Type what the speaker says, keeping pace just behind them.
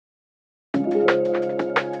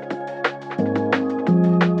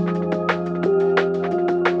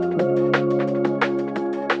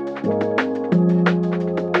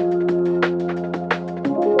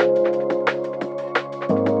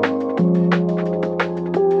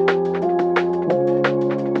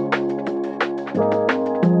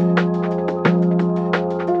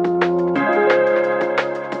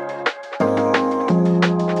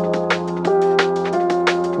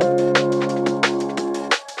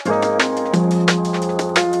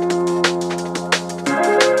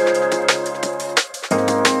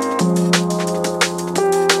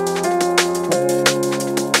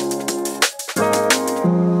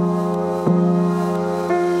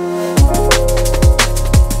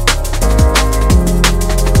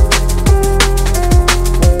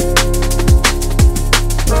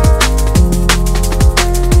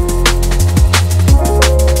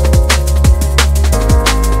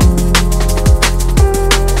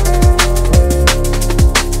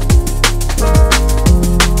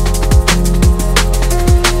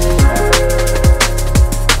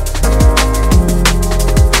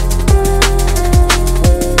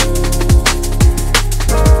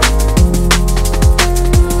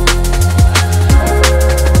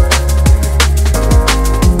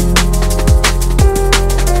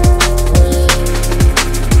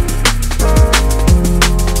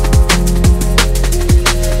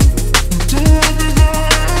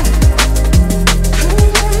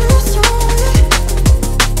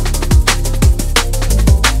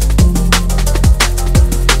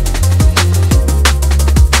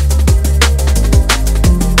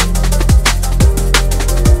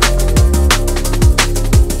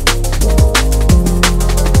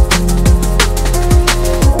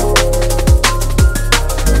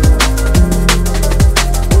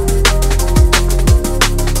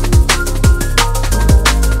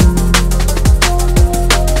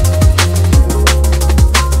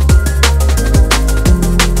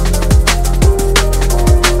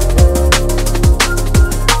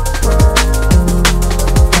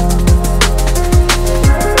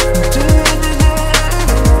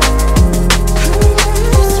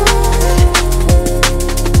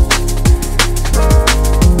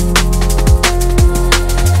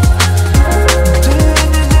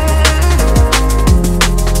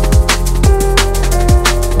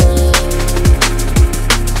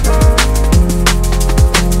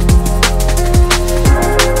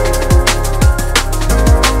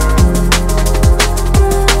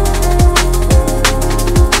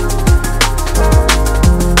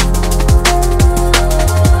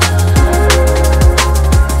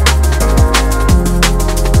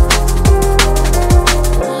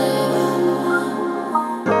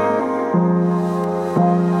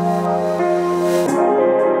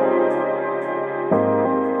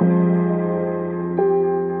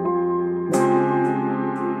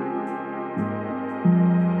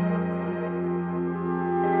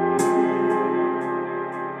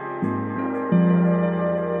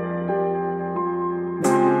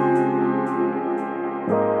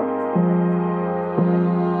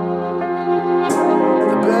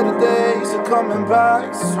coming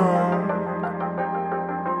back soon.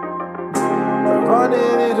 I'm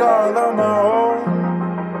running it all on my own.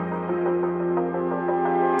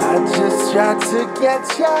 I just tried to get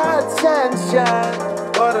your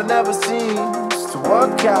attention, but it never seems to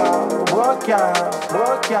work out, work out,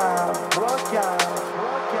 work out, work out.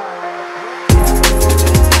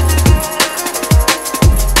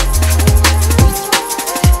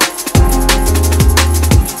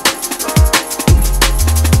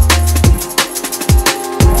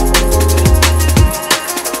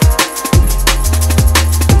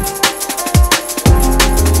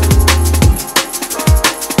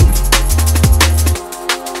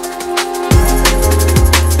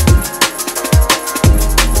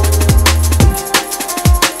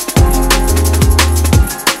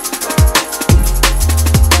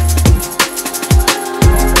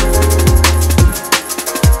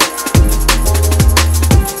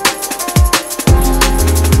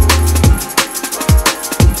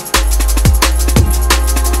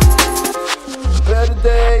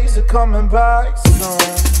 Coming back soon.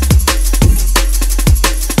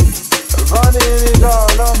 Running it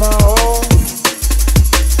all on my own.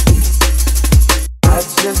 I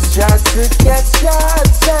just tried to get your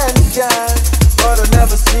attention, but it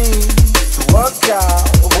never seems to work out,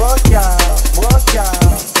 work out, work out,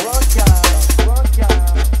 work out, work out,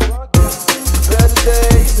 work out. Better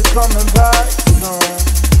days are coming back soon.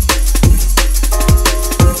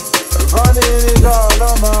 Running it all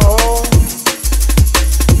on my own.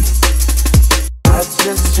 I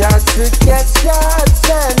just tried to get your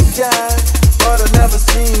attention, but it never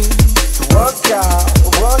seems to work out,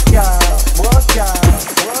 work out, work out,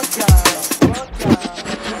 work out, work out.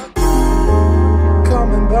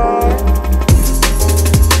 Coming back.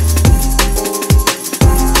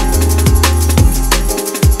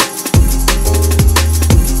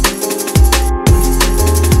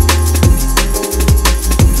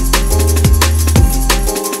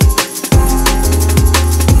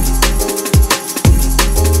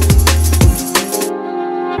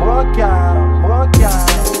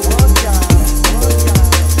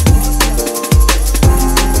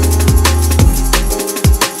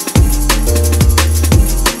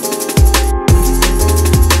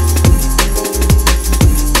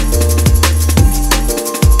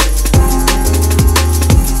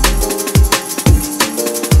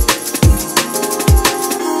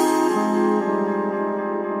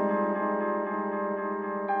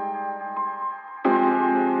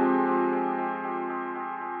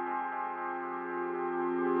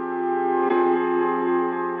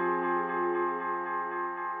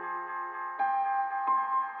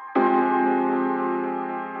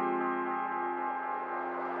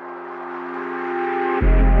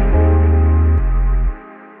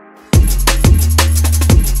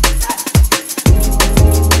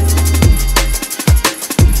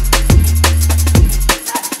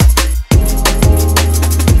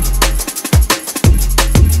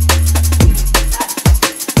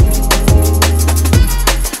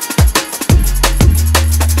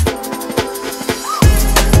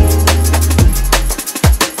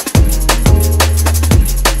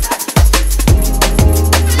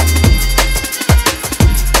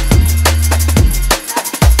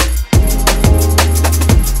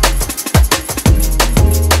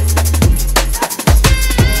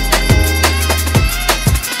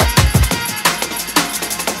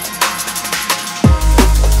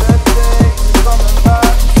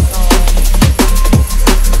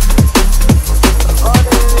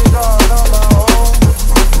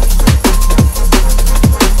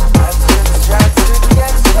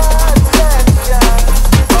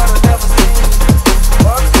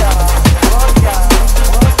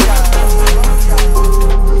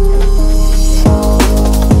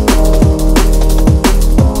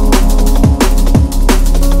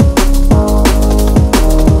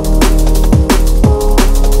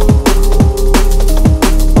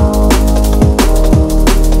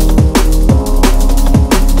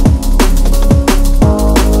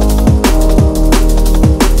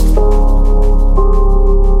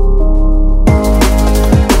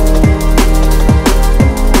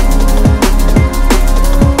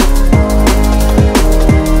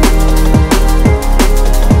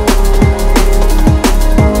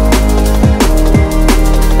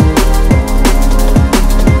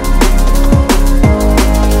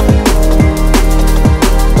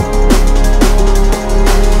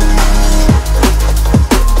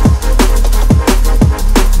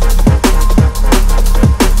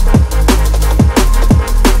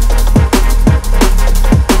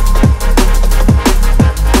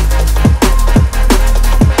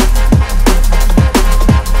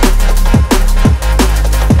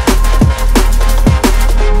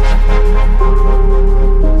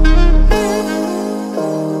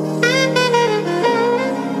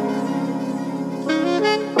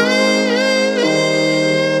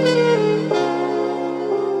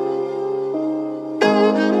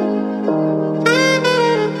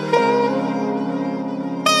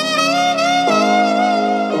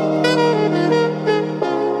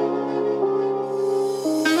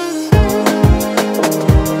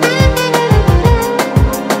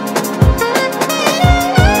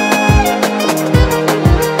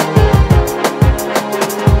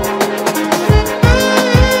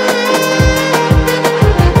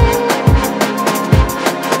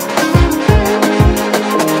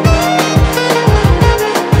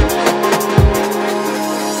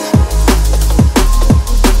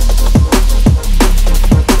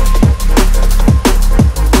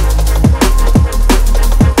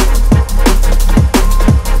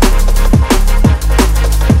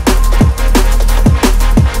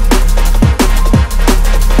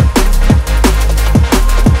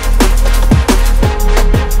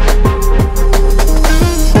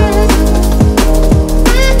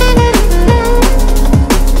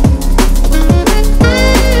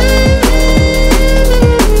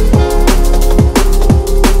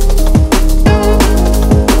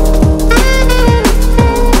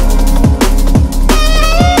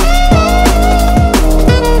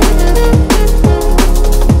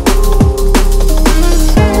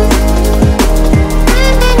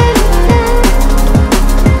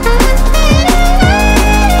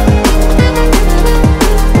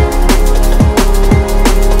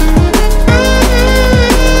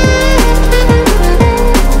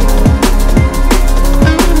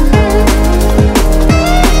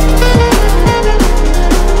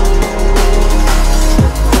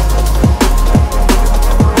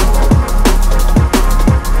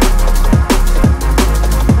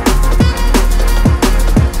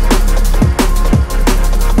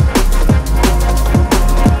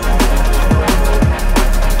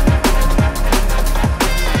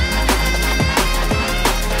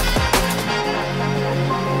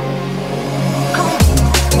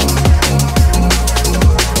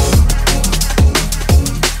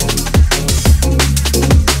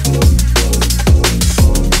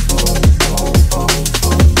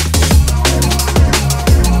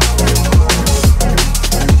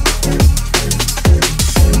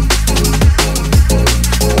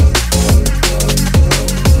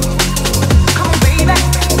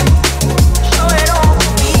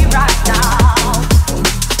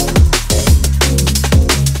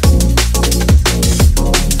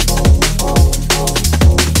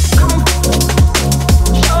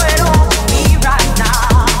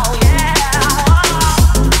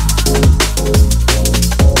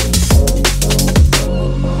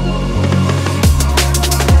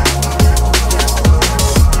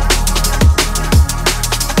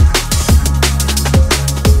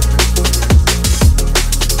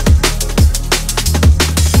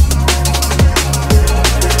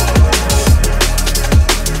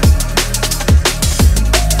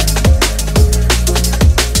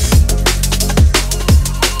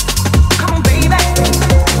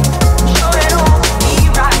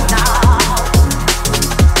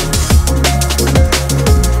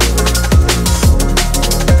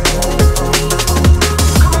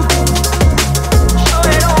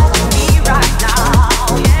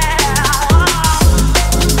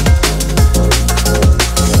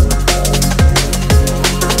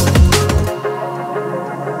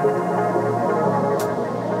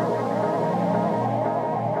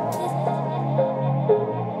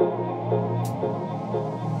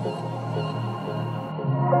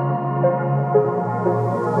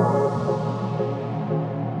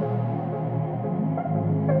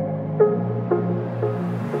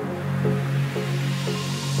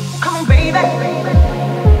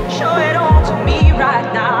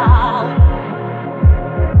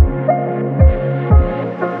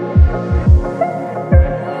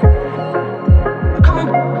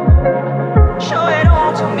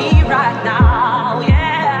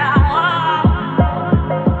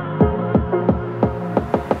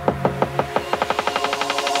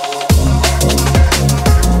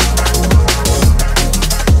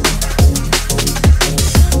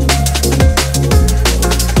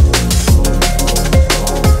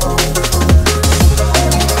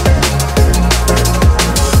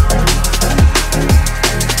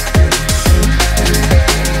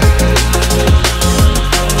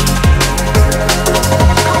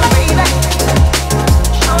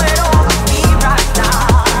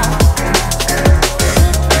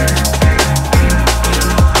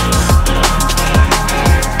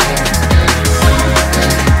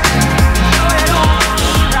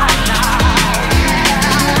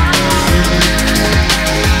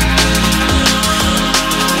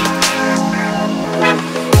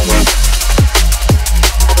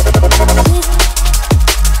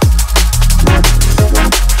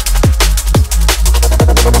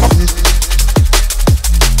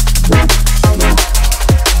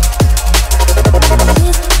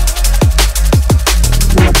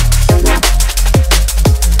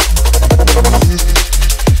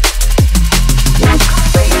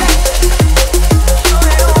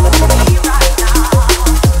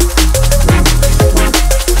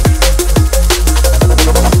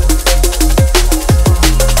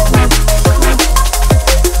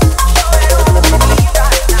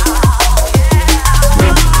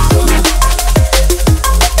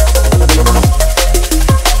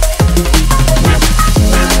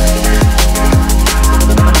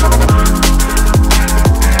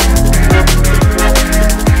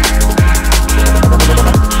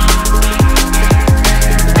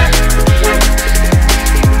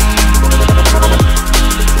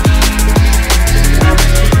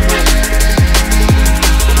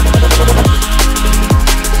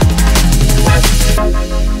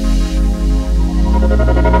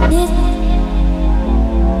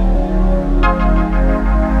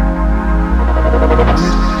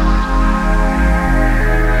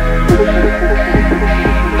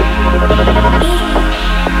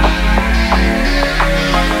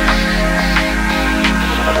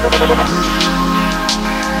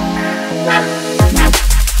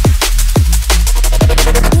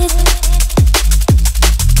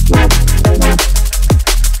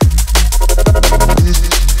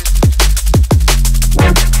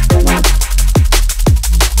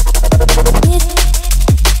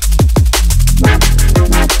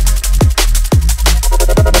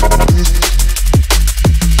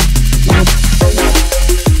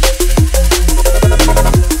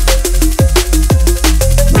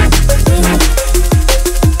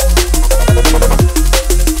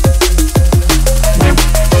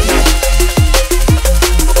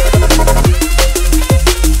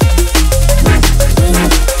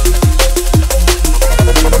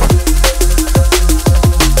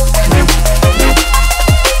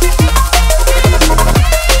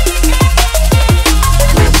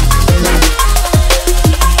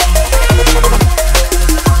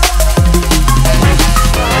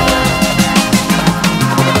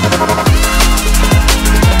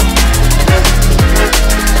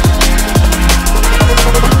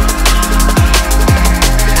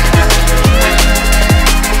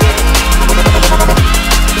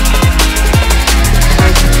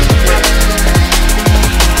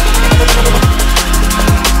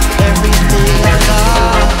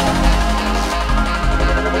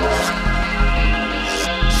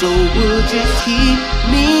 So would you keep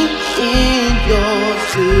me in your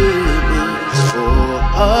good books for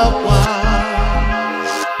a while?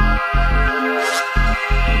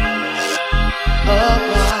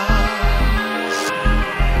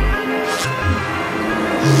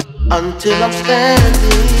 Until I'm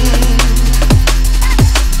standing.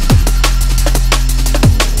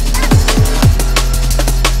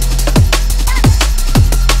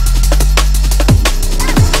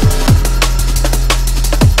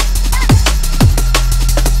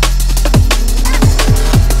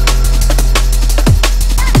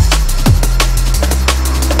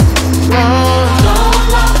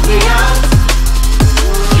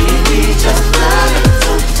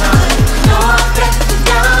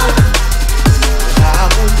 I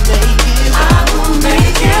will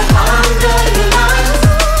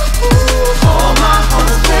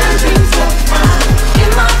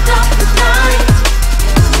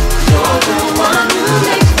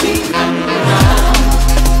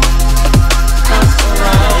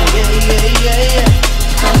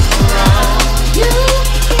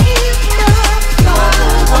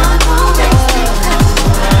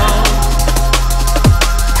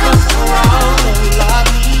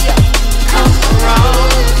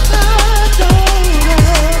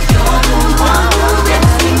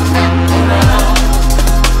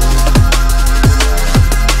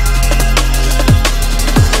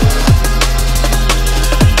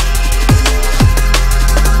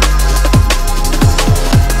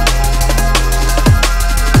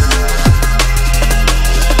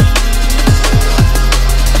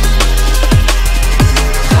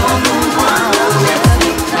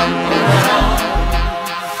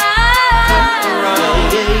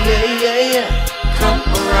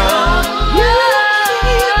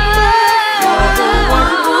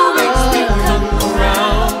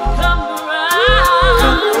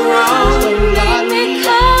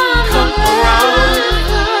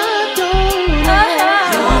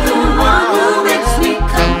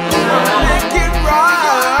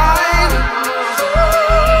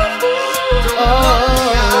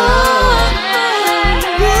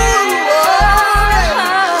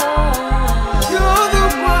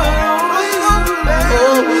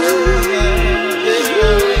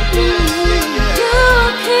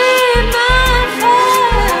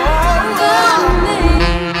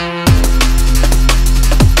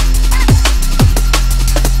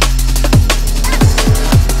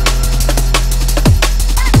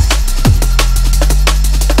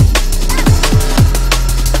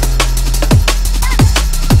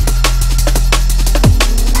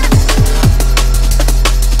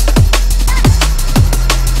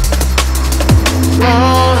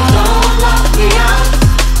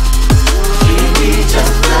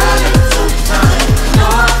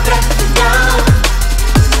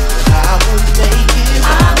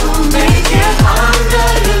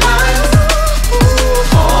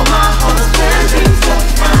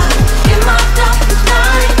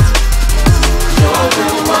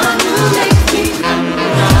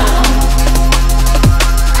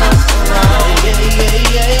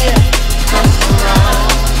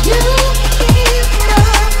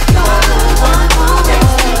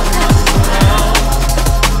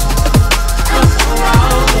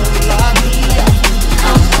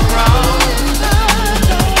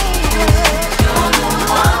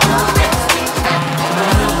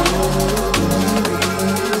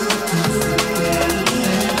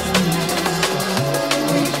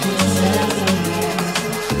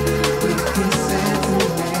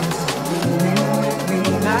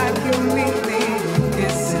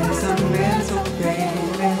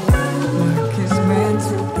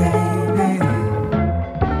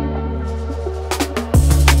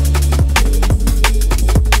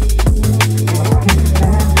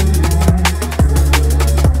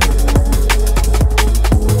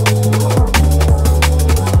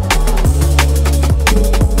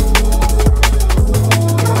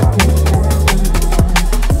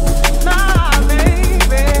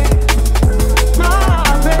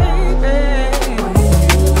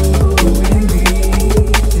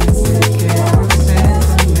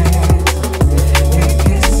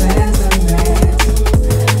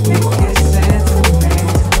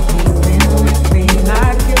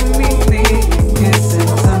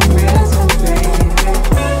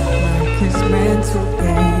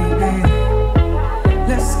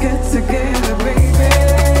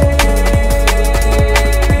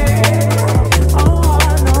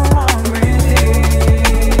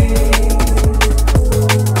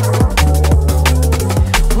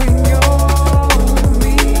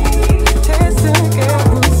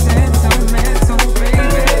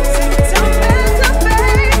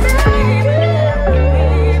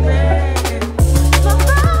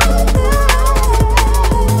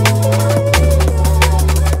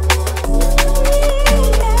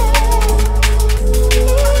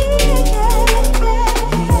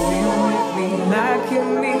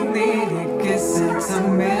making me need it. Get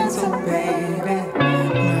sentimental, baby.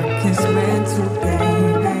 Like it's mental, baby.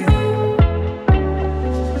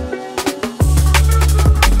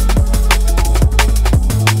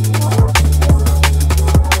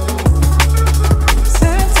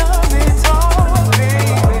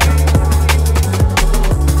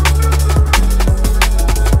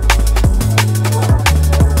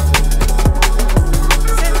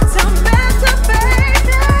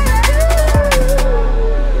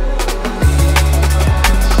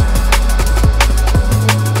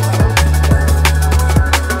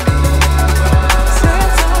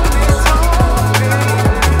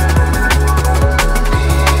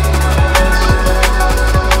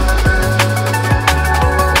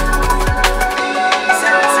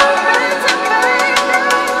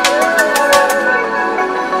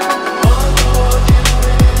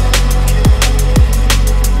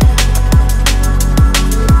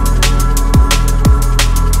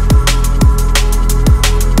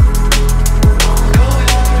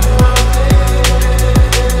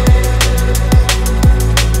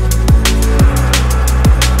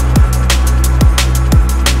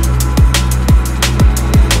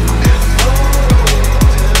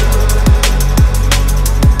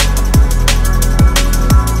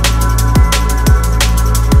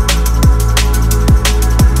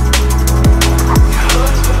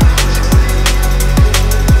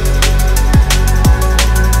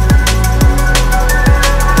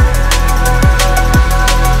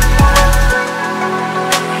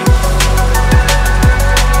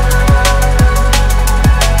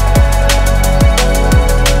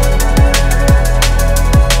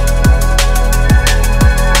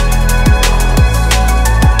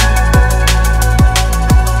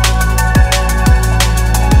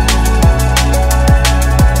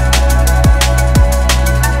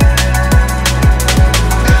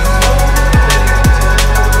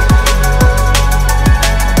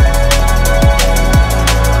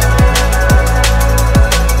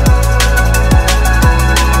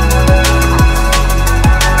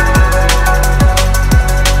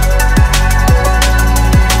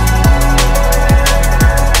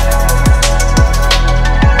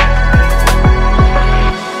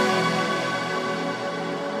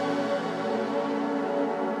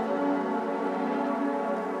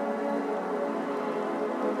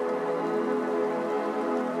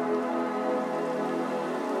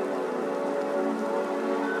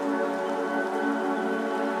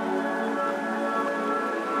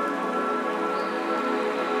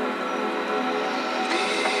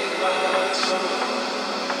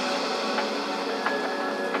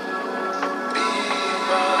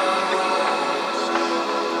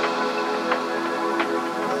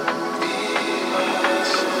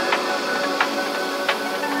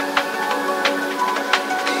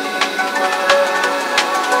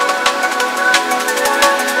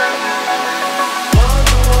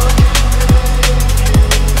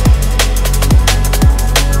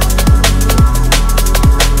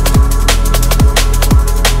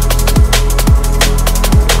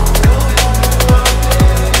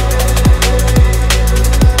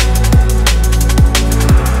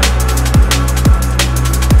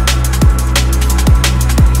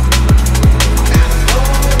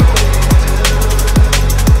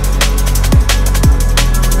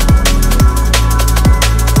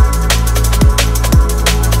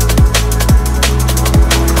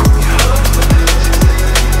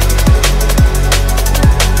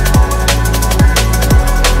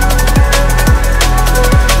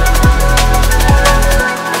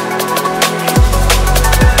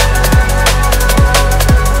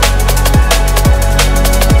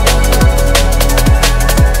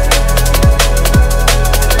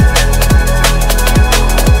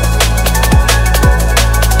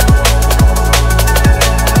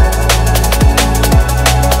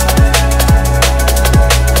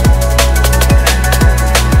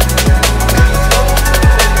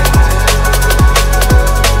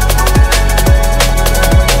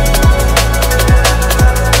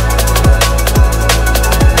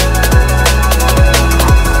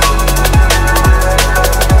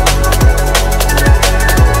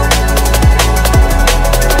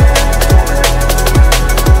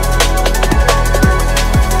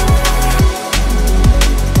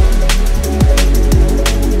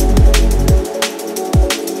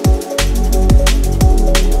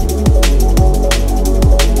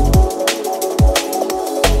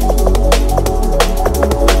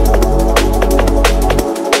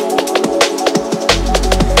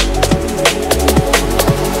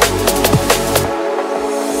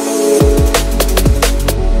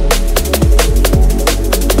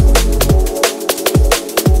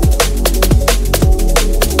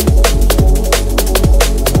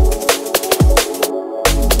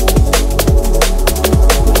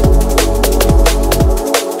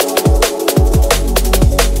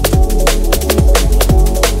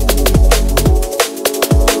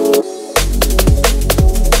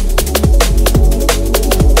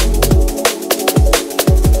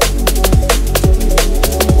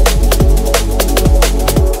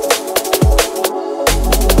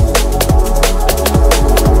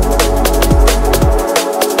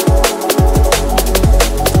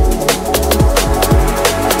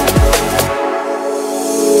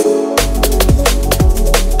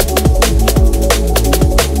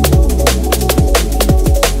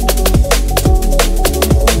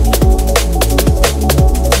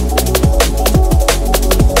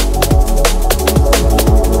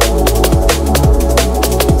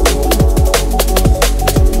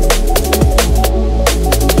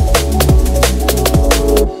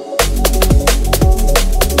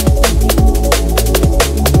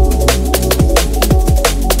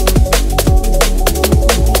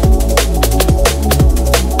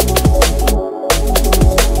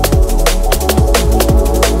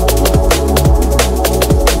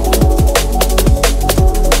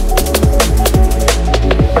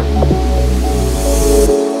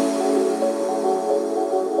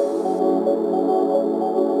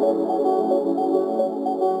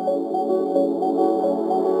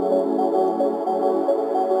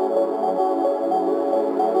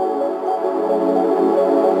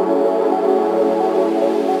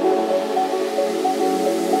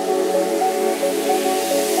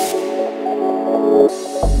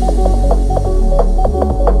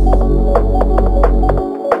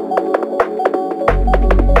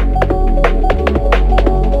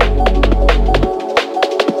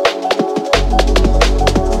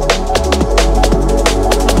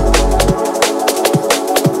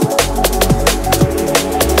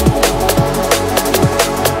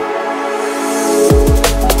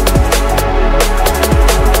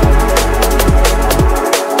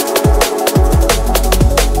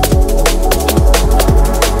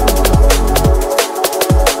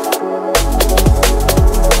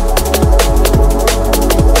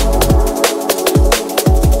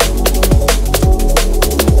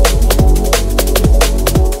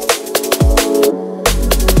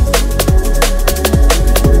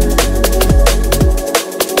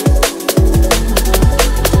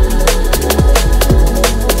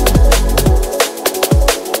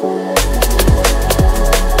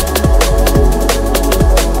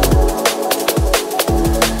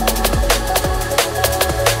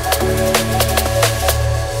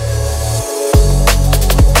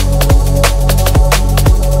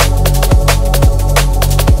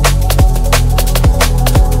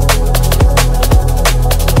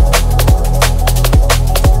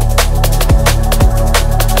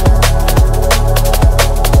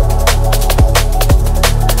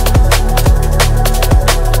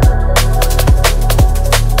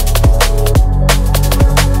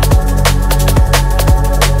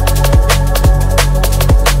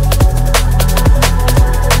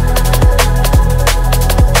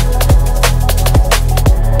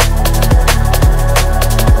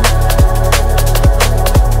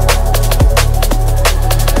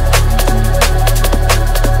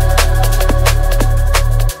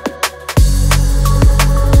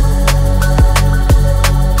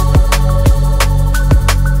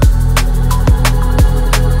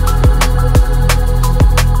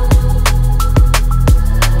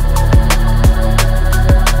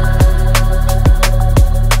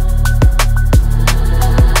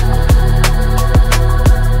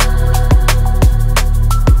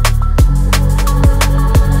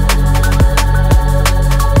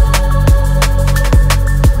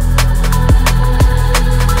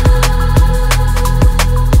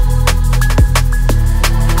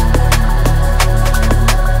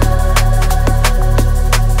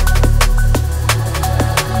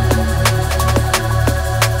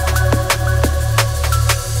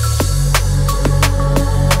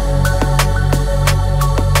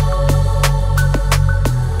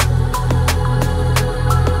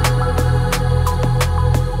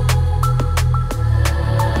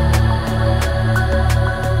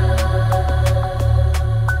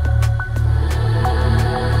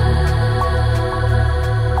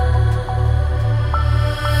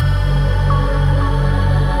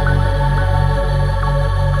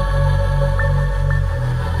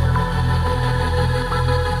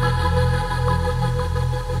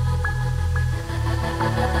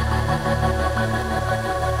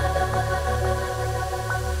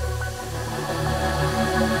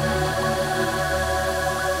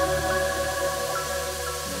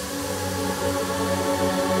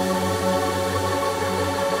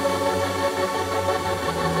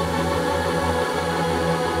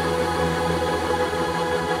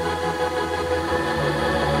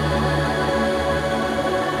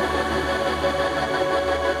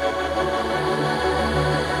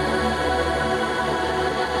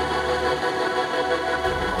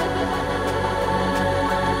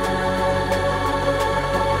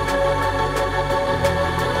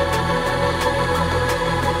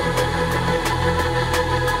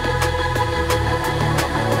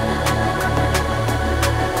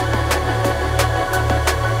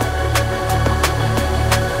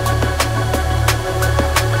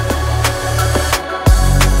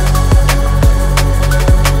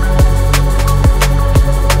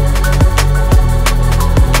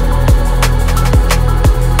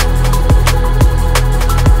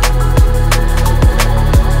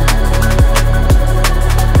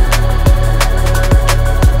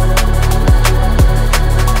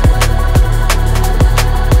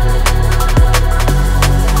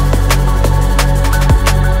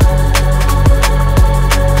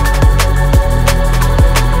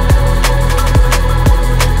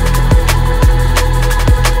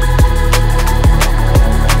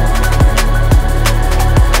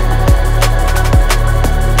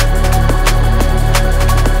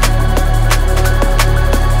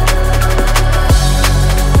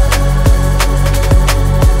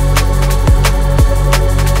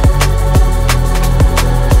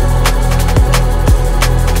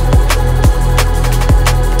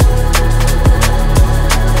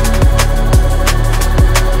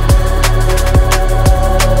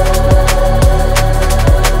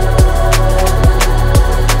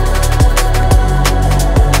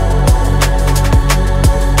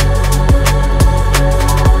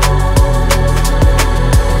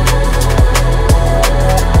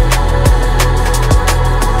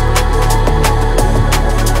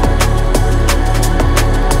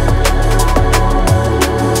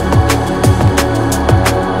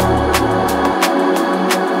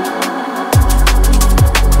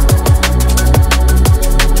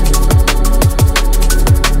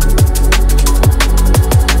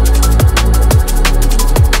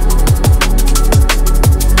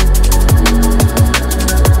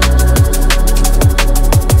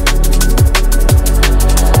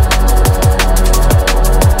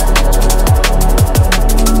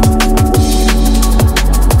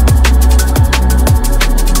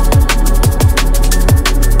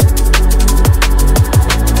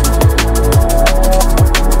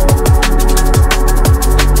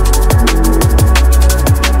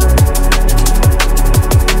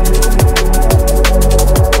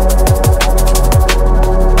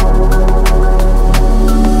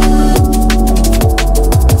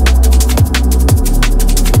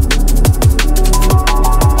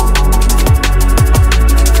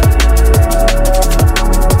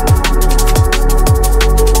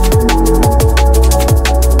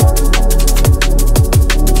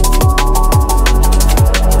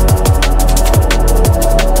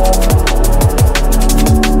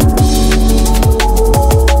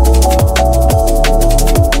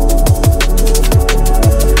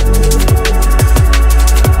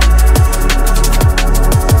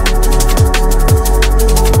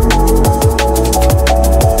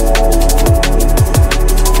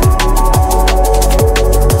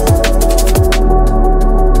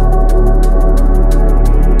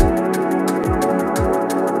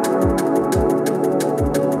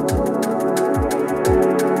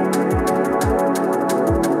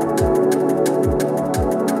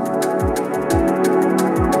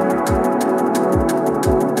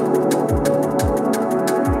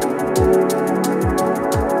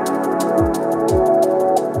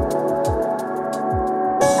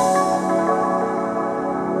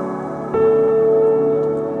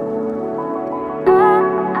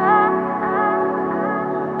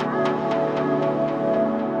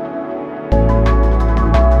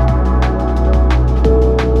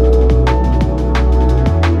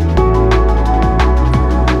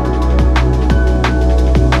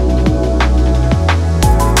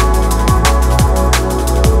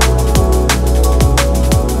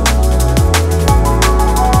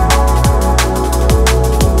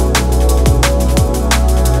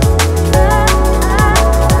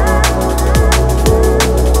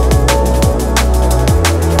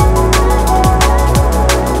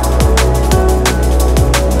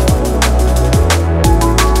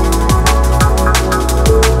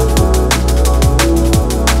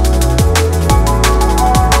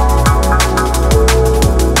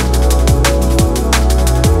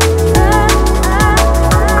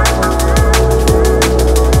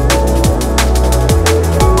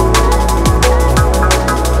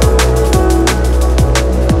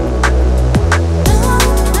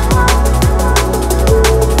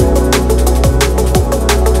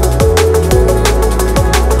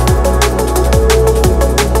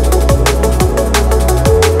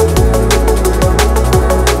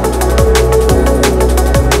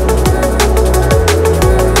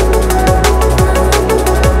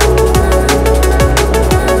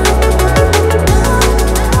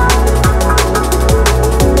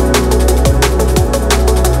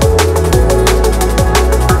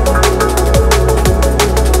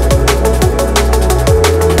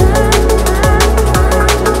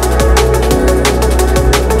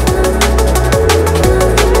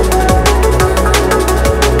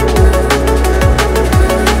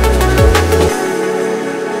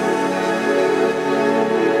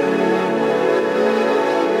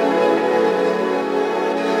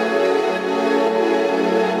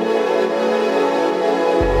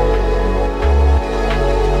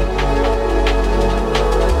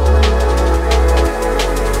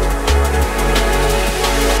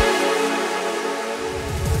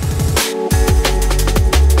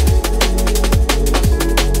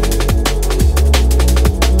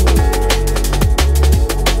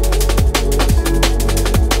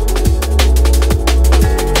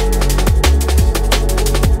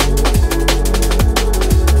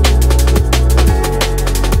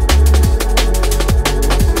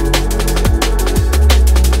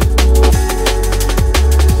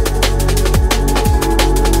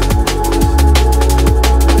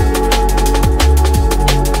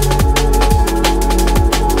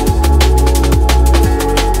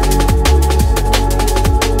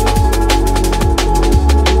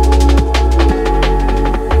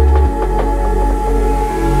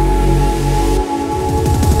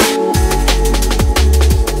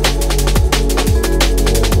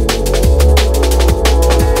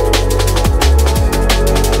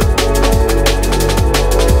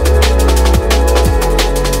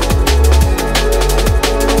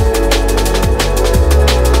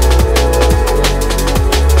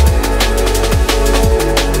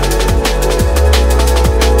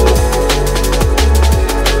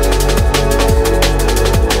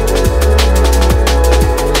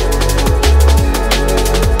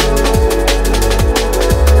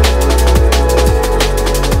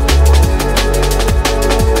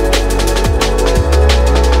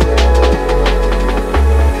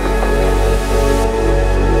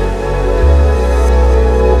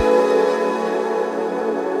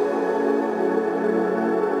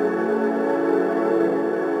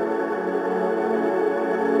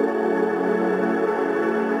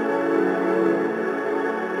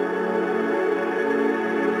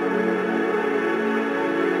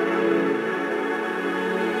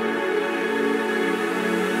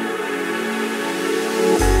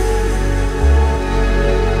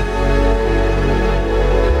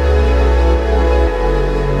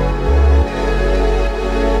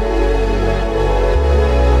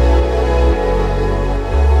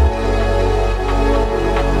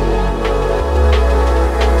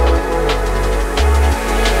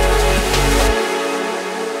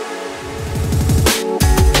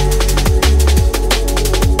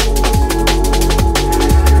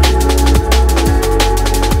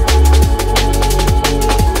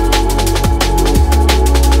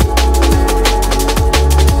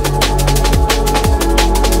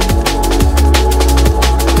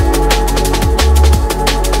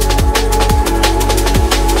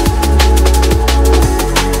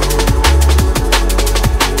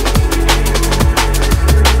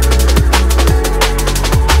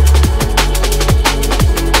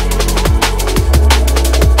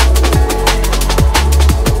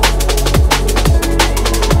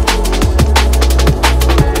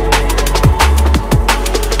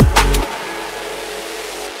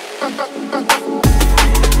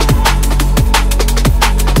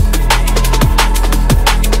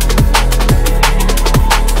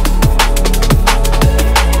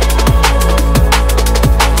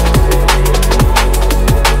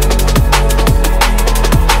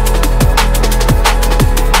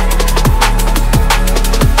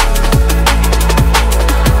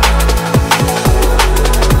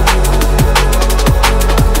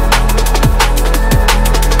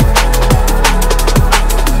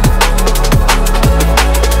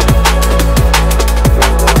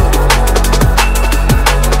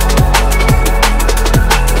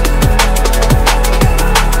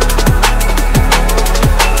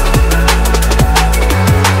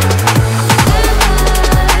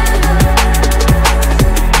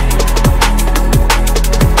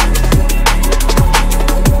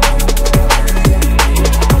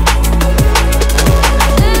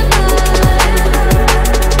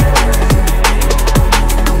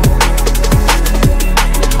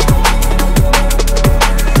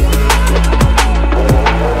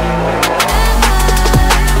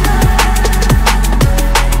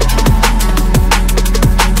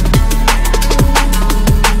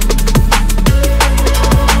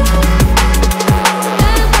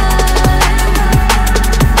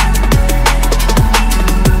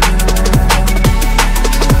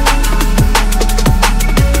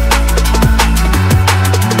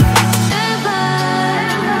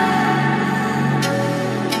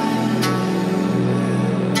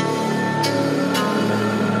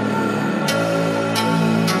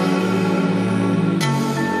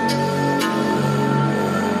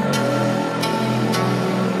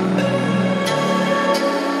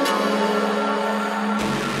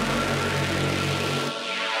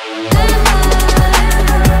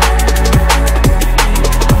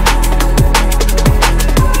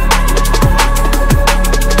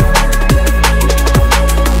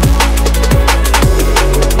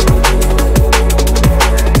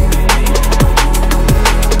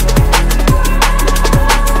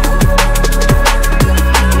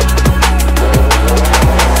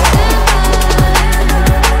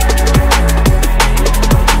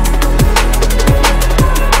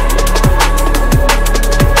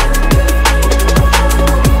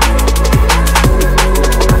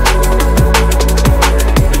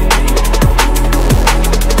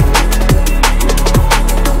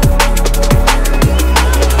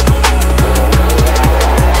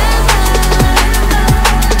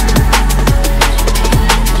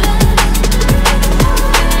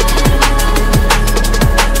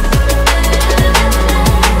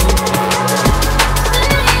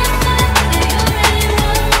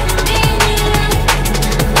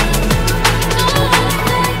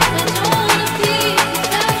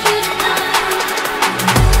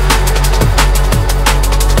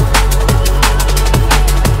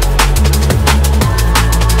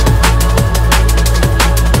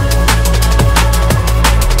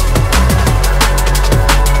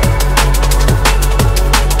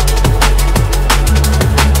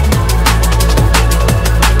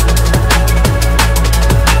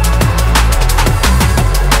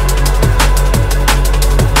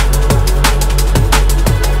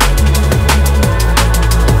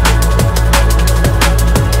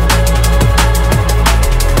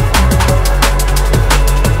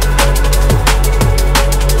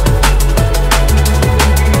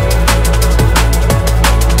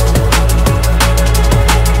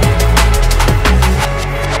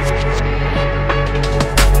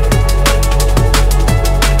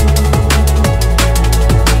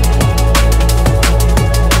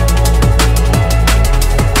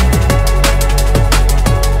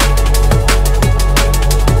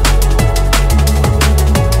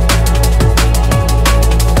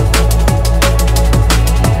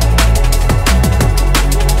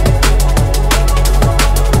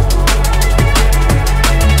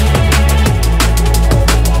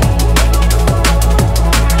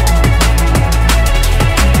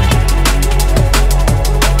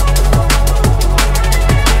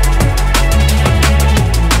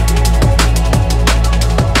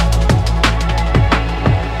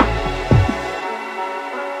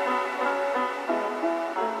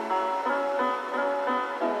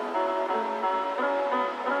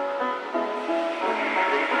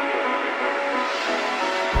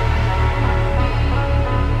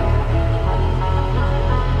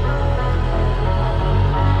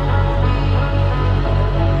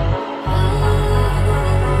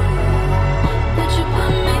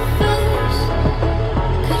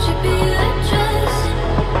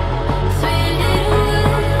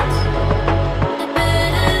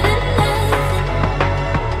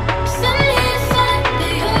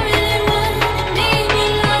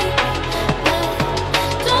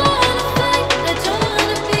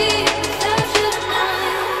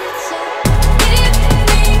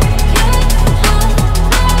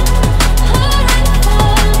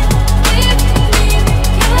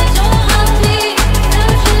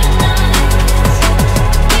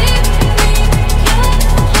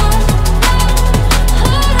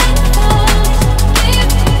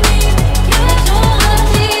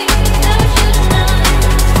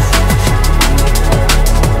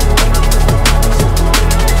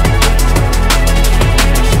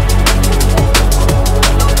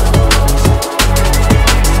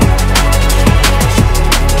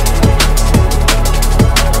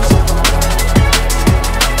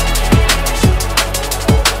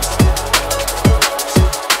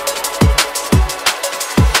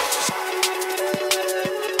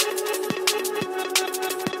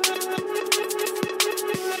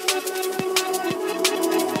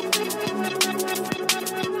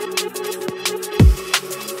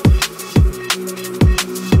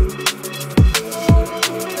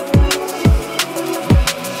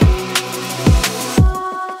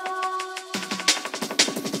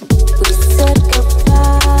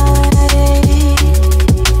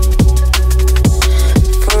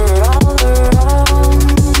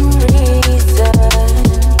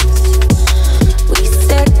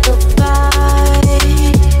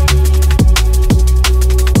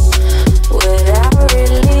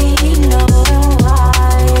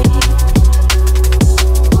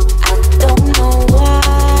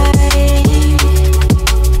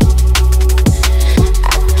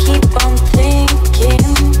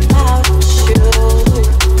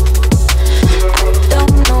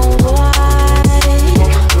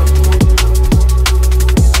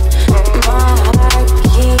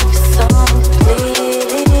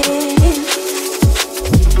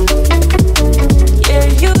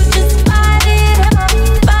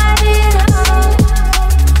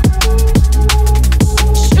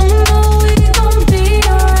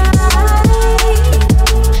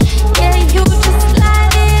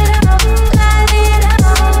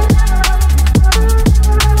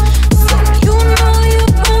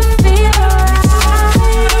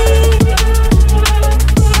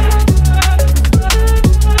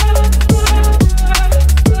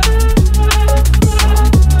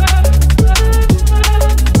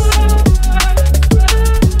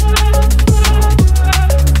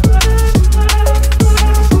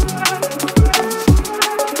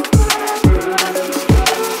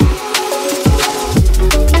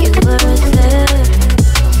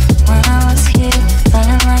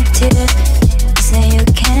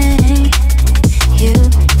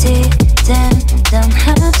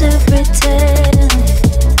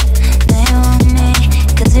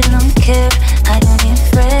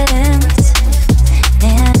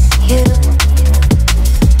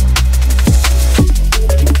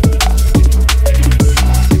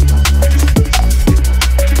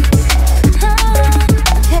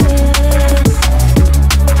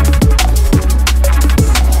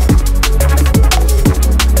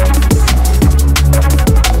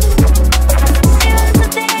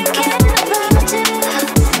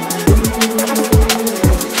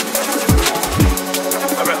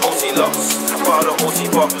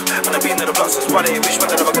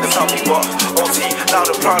 gonna tell me what? OT, loud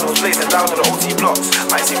and proud, I was blazing loud on the OT blocks.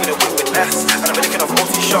 Might see me the whip with S, and I'm looking off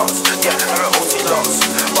OT shots. Yeah, I got OT lots,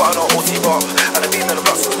 but I know OT bop. And I've been in the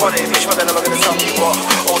blocks since one day, bitch, but they're never gonna tell me what?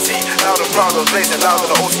 OT, loud and proud, I was blazing loud on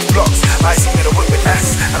the OT blocks. Might see me the whip with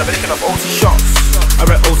S, and I'm looking off OT shots. I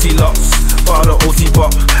read OT lots, but I know OT bop.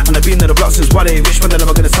 And I've been in the blocks since one day, bitch, but they're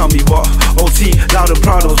never gonna tell me what? OT, loud and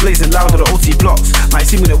proud, I was blazing loud on the OT blocks. Might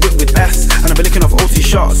see me the whip with S, and I've been looking off OT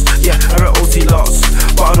shots. Yeah, I read OT lots,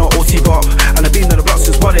 but I know OT bop. And I've been in the blocks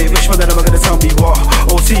since one day, bitch, but they're never gonna tell me what?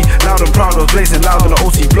 OT, loud and proud, I was blazing loud on the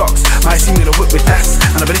OT blocks. Might see me the whip with S,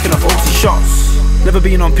 and I've been looking off OT shots. Never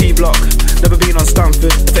been on P block, never been on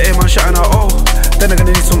Stanford. If it ain't man shouting out, oh, then I'm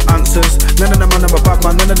gonna need some answers. None of them man, I'm a bad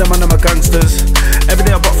man, none of them man, I'm a gangsters. Every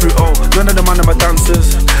day I bought through, oh, none of them man, I'm a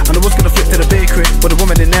dancers. And I was gonna flip to the bakery, but the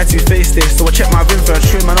woman in there two-faced it. So I checked my rim for a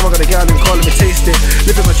trim, and now I got a girl and calling me taste it.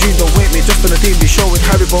 Living my dreams, don't wait me, just on a daily show with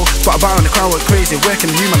Haribo. But I buy on the crowd went crazy,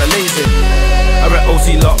 working you man, I lazy. I read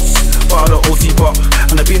OT lots, but I don't OT bop.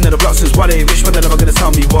 And I've been in the block since one day, bitch, but they're never gonna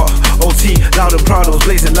tell me what? OT, loud and proud, I was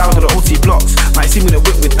blazing loud on the OT blocks. Might see me the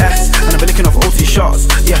whip with S, and I've been looking off OT shots.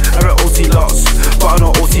 Yeah, I read OT lots, but I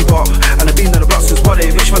know OT bop. And I've been in the block since one day,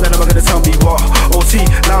 bitch, but they're never gonna tell me what? OT,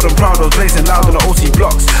 loud and proud, I was blazing loud on the OT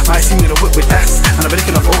blocks. Might see me the whip with S, and I've been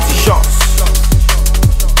looking off OT shots.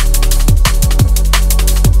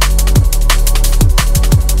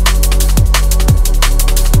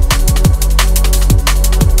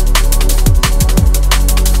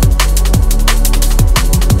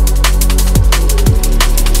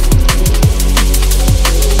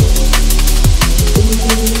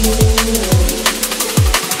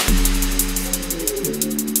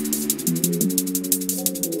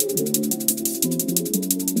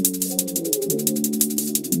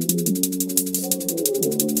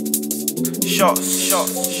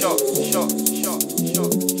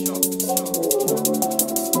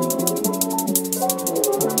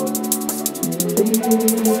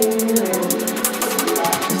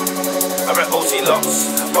 I read OT lots,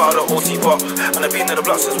 but I don't OT bop. And I've been in the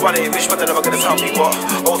blocks since one day, bitch, but they're never gonna tell me what?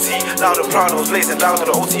 OT, loud and proud, I was blazing loud on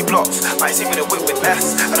the OT blocks. Might see me the whip with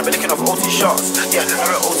S, and I've been looking off OT shots. Yeah, I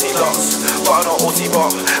read OT lots, but I don't OT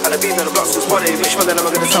bop. And I've been in the blocks since one day, bitch, but they're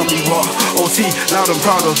never gonna tell me what? OT, loud and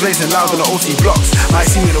proud, I was blazing loud on the OT blocks. Might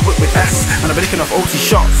see me the whip with S, and I've been looking off OT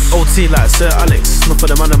shots. OT like Sir Alex, not for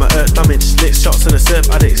the man of my earth damage. Lick shots on the surf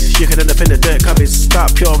addicts, you can end up in the dirt cabbage.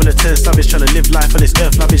 Start pure when the turn savage, trying to live life on this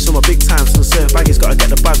earth lavish. So my big time, some surf baggies, gotta get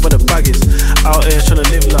the bag where the bag is. Out here trying to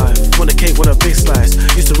live life, want a cake, want a big slice.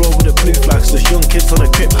 Used to roll with the blue flags, those young kids on a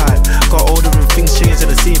crip hype. Got older and things changed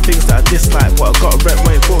and I seen things that I dislike. But I got a rep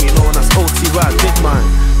way bro, you know, and that's OT where I did mine.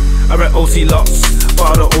 I read OT lots,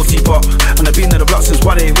 but I don't OT bop. And I've been in the block since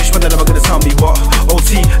one day, bitch, but they're never gonna tell me what?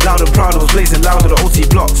 OT, loud and proud, I was blazing loud on the OT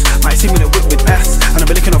blocks. Might see me the whip with S, and I've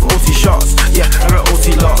been looking off OT shots. Yeah, I read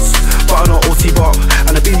OT lots, but I don't OT bop.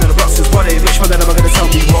 And I've been in the block since one day, bitch, but they're never gonna tell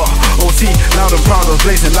me what? OT, loud and proud, I was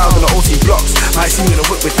blazing loud on the OT blocks. Might see me the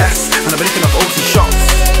whip with S, and I've been looking off OT shots.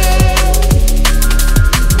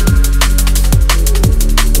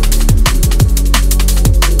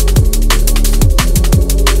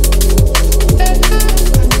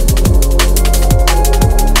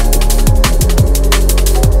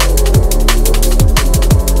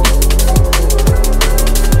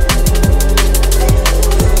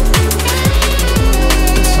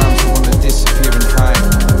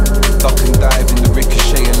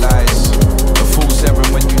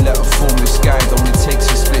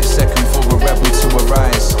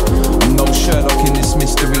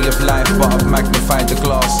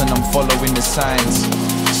 Signs.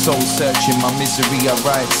 Soul searching, my misery I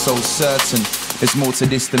write. So certain, there's more to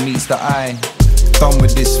this than meets the eye. Done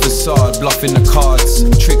with this facade, bluffing the cards.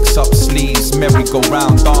 Tricks up sleeves,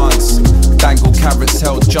 merry-go-round dance. Dangle carrots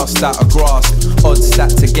held just out of grasp. Odds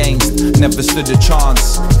stacked against, never stood a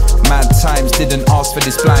chance. Mad times, didn't ask for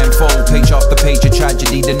this blindfold. Page after page of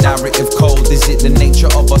tragedy, the narrative cold. Is it the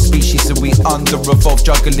nature of our species? Are we under revolve,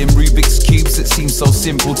 juggling Rubik's cubes that seem so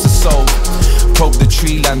simple to solve? Probe the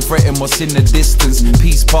treeline, threaten what's in the distance.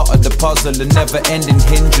 Piece part of the puzzle, a never-ending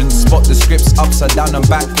hindrance. Spot the scripts upside down and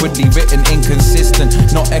backwardly written, inconsistent,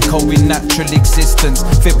 not echoing natural existence.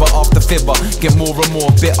 Fibber after fibber, get more and more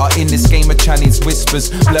bitter in this game of Chinese whispers.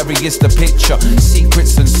 Blurry is the picture,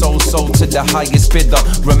 secrets and soul sold to the highest bidder.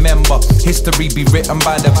 Remember, history be written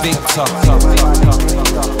by the victor.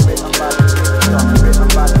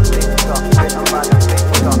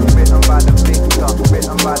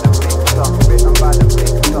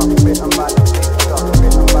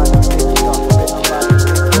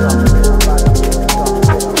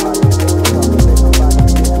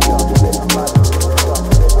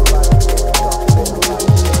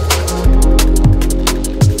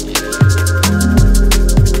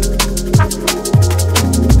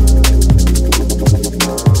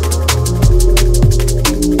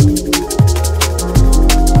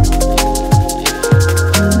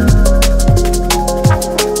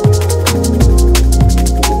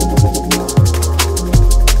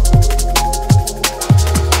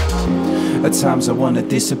 wanna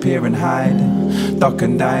disappear and hide. Duck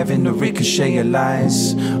and dive in the ricochet of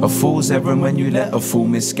lies. A fool's errand when you let a fool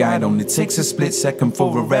misguide. Only takes a split second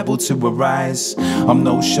for a rebel to arise. I'm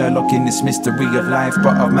no Sherlock in this mystery of life,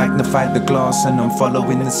 but I've magnified the glass and I'm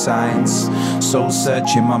following the signs. Soul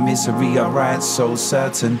searching my misery, I write so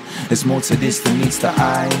certain. There's more to this than meets the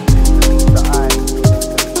eye.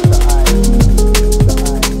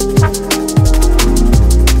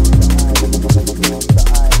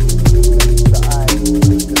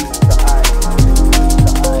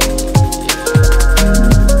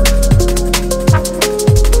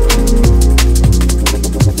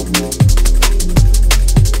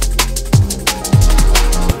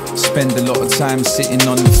 Spend a lot of time sitting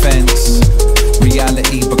on the fence.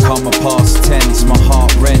 Reality become a past tense. My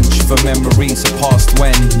heart wrench for memories of past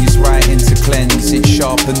when. Use writing to cleanse, it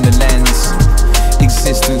sharpened the lens.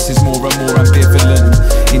 Existence is more and more ambivalent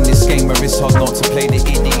in this game where it's hard not to play the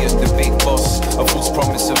idiot, the big boss. A false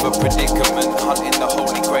promise of a predicament, hunting the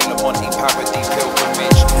holy grail of Monty parody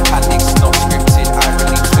pilgrimage. Panics not scripted,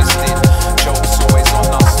 irony twisted. Jokes always on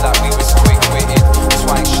us like we was quick-witted.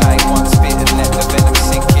 Twice shy, once bitten, let the venom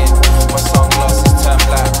sink in. My sunglasses turn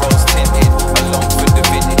black, rose tinted. Along for the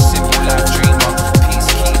vintage, simple life dreamer.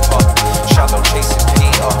 Peacekeeper, shallow chasing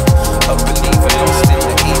Peter. A believer lost in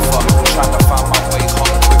the ether. Trying to find my way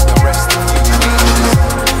home with the rest of you creatures.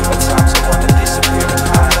 At times I wanna disappear and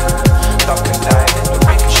hide. Duck and dive in the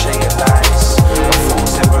ricochet of lies. A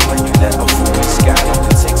fool's error when you let a fool misguide.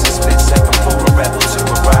 Only takes a split second for a rebel to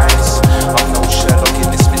arise. I'm no Sherlock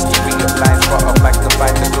in this mystery of life, but I'm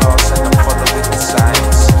magnified the glass and I'm following the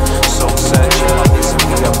signs. Soul searching, my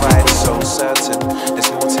misery I ride, so certain.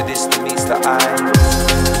 There's more to this than meets the eye.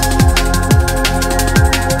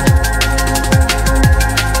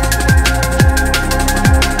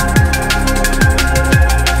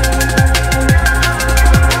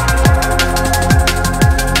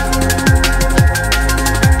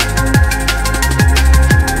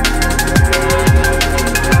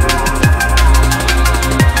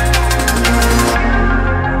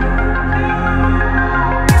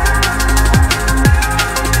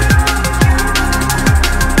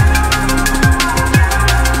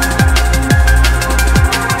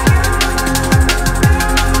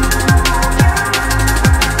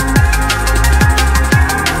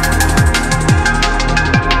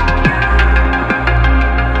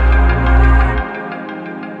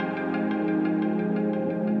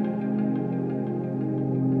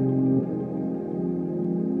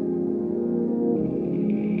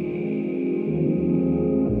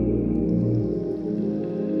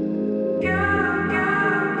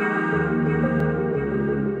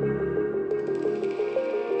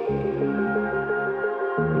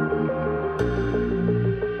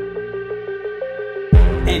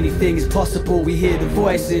 Anything is possible, we hear the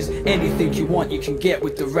voices. Anything you want, you can get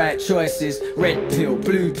with the right choices. Red pill,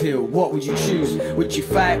 blue pill, what would you choose? Would you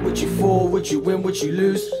fight, would you fall, would you win, would you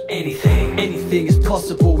lose? Anything is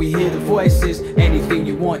possible, we hear the voices. Anything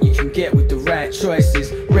you want, you can get with the right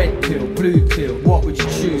choices. Red pill, blue pill, what would you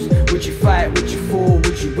choose? Would you fight, would you fall,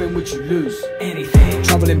 would you win, would you lose? Anything.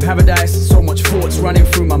 Trouble in paradise, so much thoughts running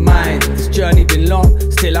through my mind. This journey been long,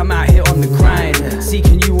 still I'm out here on the grind.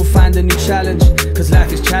 Seeking you will find a new challenge, cause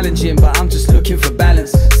life is challenging, but I'm just looking for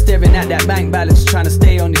balance. Staring at that bank balance, trying to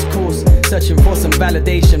stay on this course. Searching for some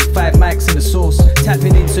validation, 5 mics in the source.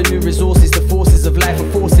 Tapping into new resources, the forces of life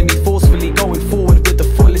are forcing me forcefully going forward with the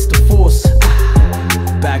fullest of force.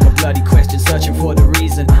 Bag of bloody questions, searching for the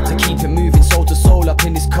reason to keep it moving soul to soul up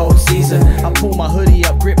in this cold season. I pull my hoodie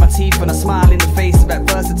up, grip my teeth and I smile in the face of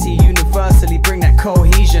adversity. Universally bring that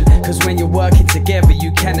cohesion, cause when you're working together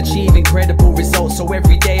you can achieve incredible results. So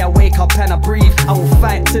every day I wake up and I breathe, I will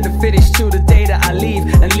fight to the finish till the day that I leave,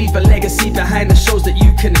 and leave a legacy behind that shows that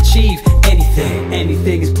you can achieve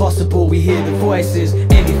anything is possible, we hear the voices.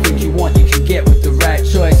 Anything you want you can get with the right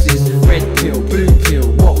choices. Red pill, blue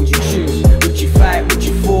pill, what would you choose? Would you fight, would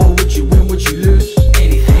you fall, would you win, would you lose?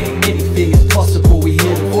 Anything is possible, we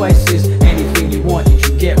hear the voices. Anything you want you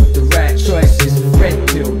can get with the right choices. Red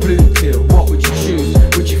pill, blue pill, what would you choose?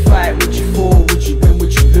 Would you fight, would you fall, would you win,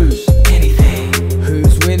 would you lose?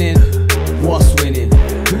 Who's winning? What's winning?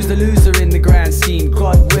 Who's the loser in the grand scheme?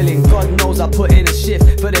 God willing, God knows I put in a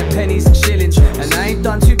shift for them pennies and shillings. And I ain't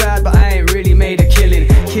done too bad, but I ain't really made a killing.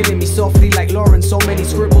 Killing me softly like Lauren, so many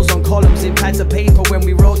scribbles on columns in pads of paper when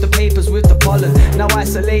we wrote the papers with the pollen. Now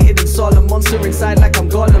isolated and solemn, monster inside like I'm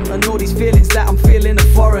Gollum. And all these feelings that I'm feeling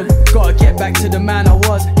are foreign. Gotta get back to the man I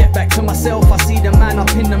was, get back to myself. I see the man up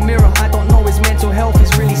in the mirror, I don't know his mental health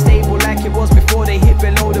is really stable like it was before they hit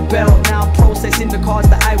below the belt. Now I'm processing the cards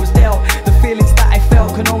that I was dealt. The feelings that I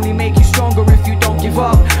felt can only make you stronger if you don't give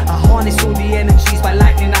up. I harness all the energies by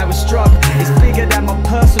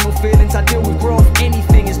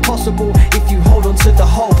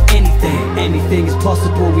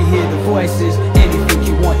voices. Anything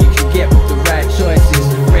you want, you can get with the right choices.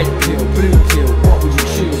 Red pill, blue pill, what would you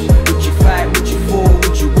choose? Would you fight, would you fall,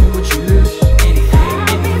 would you win, would you lose?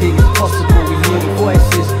 Anything is possible, we hear the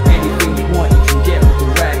voices. Anything you want, you can get with the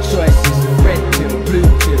right choices. Red pill, blue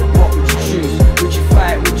pill, what would you choose? Would you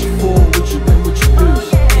fight, would you fall, would you win, would you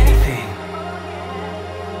lose? Anything.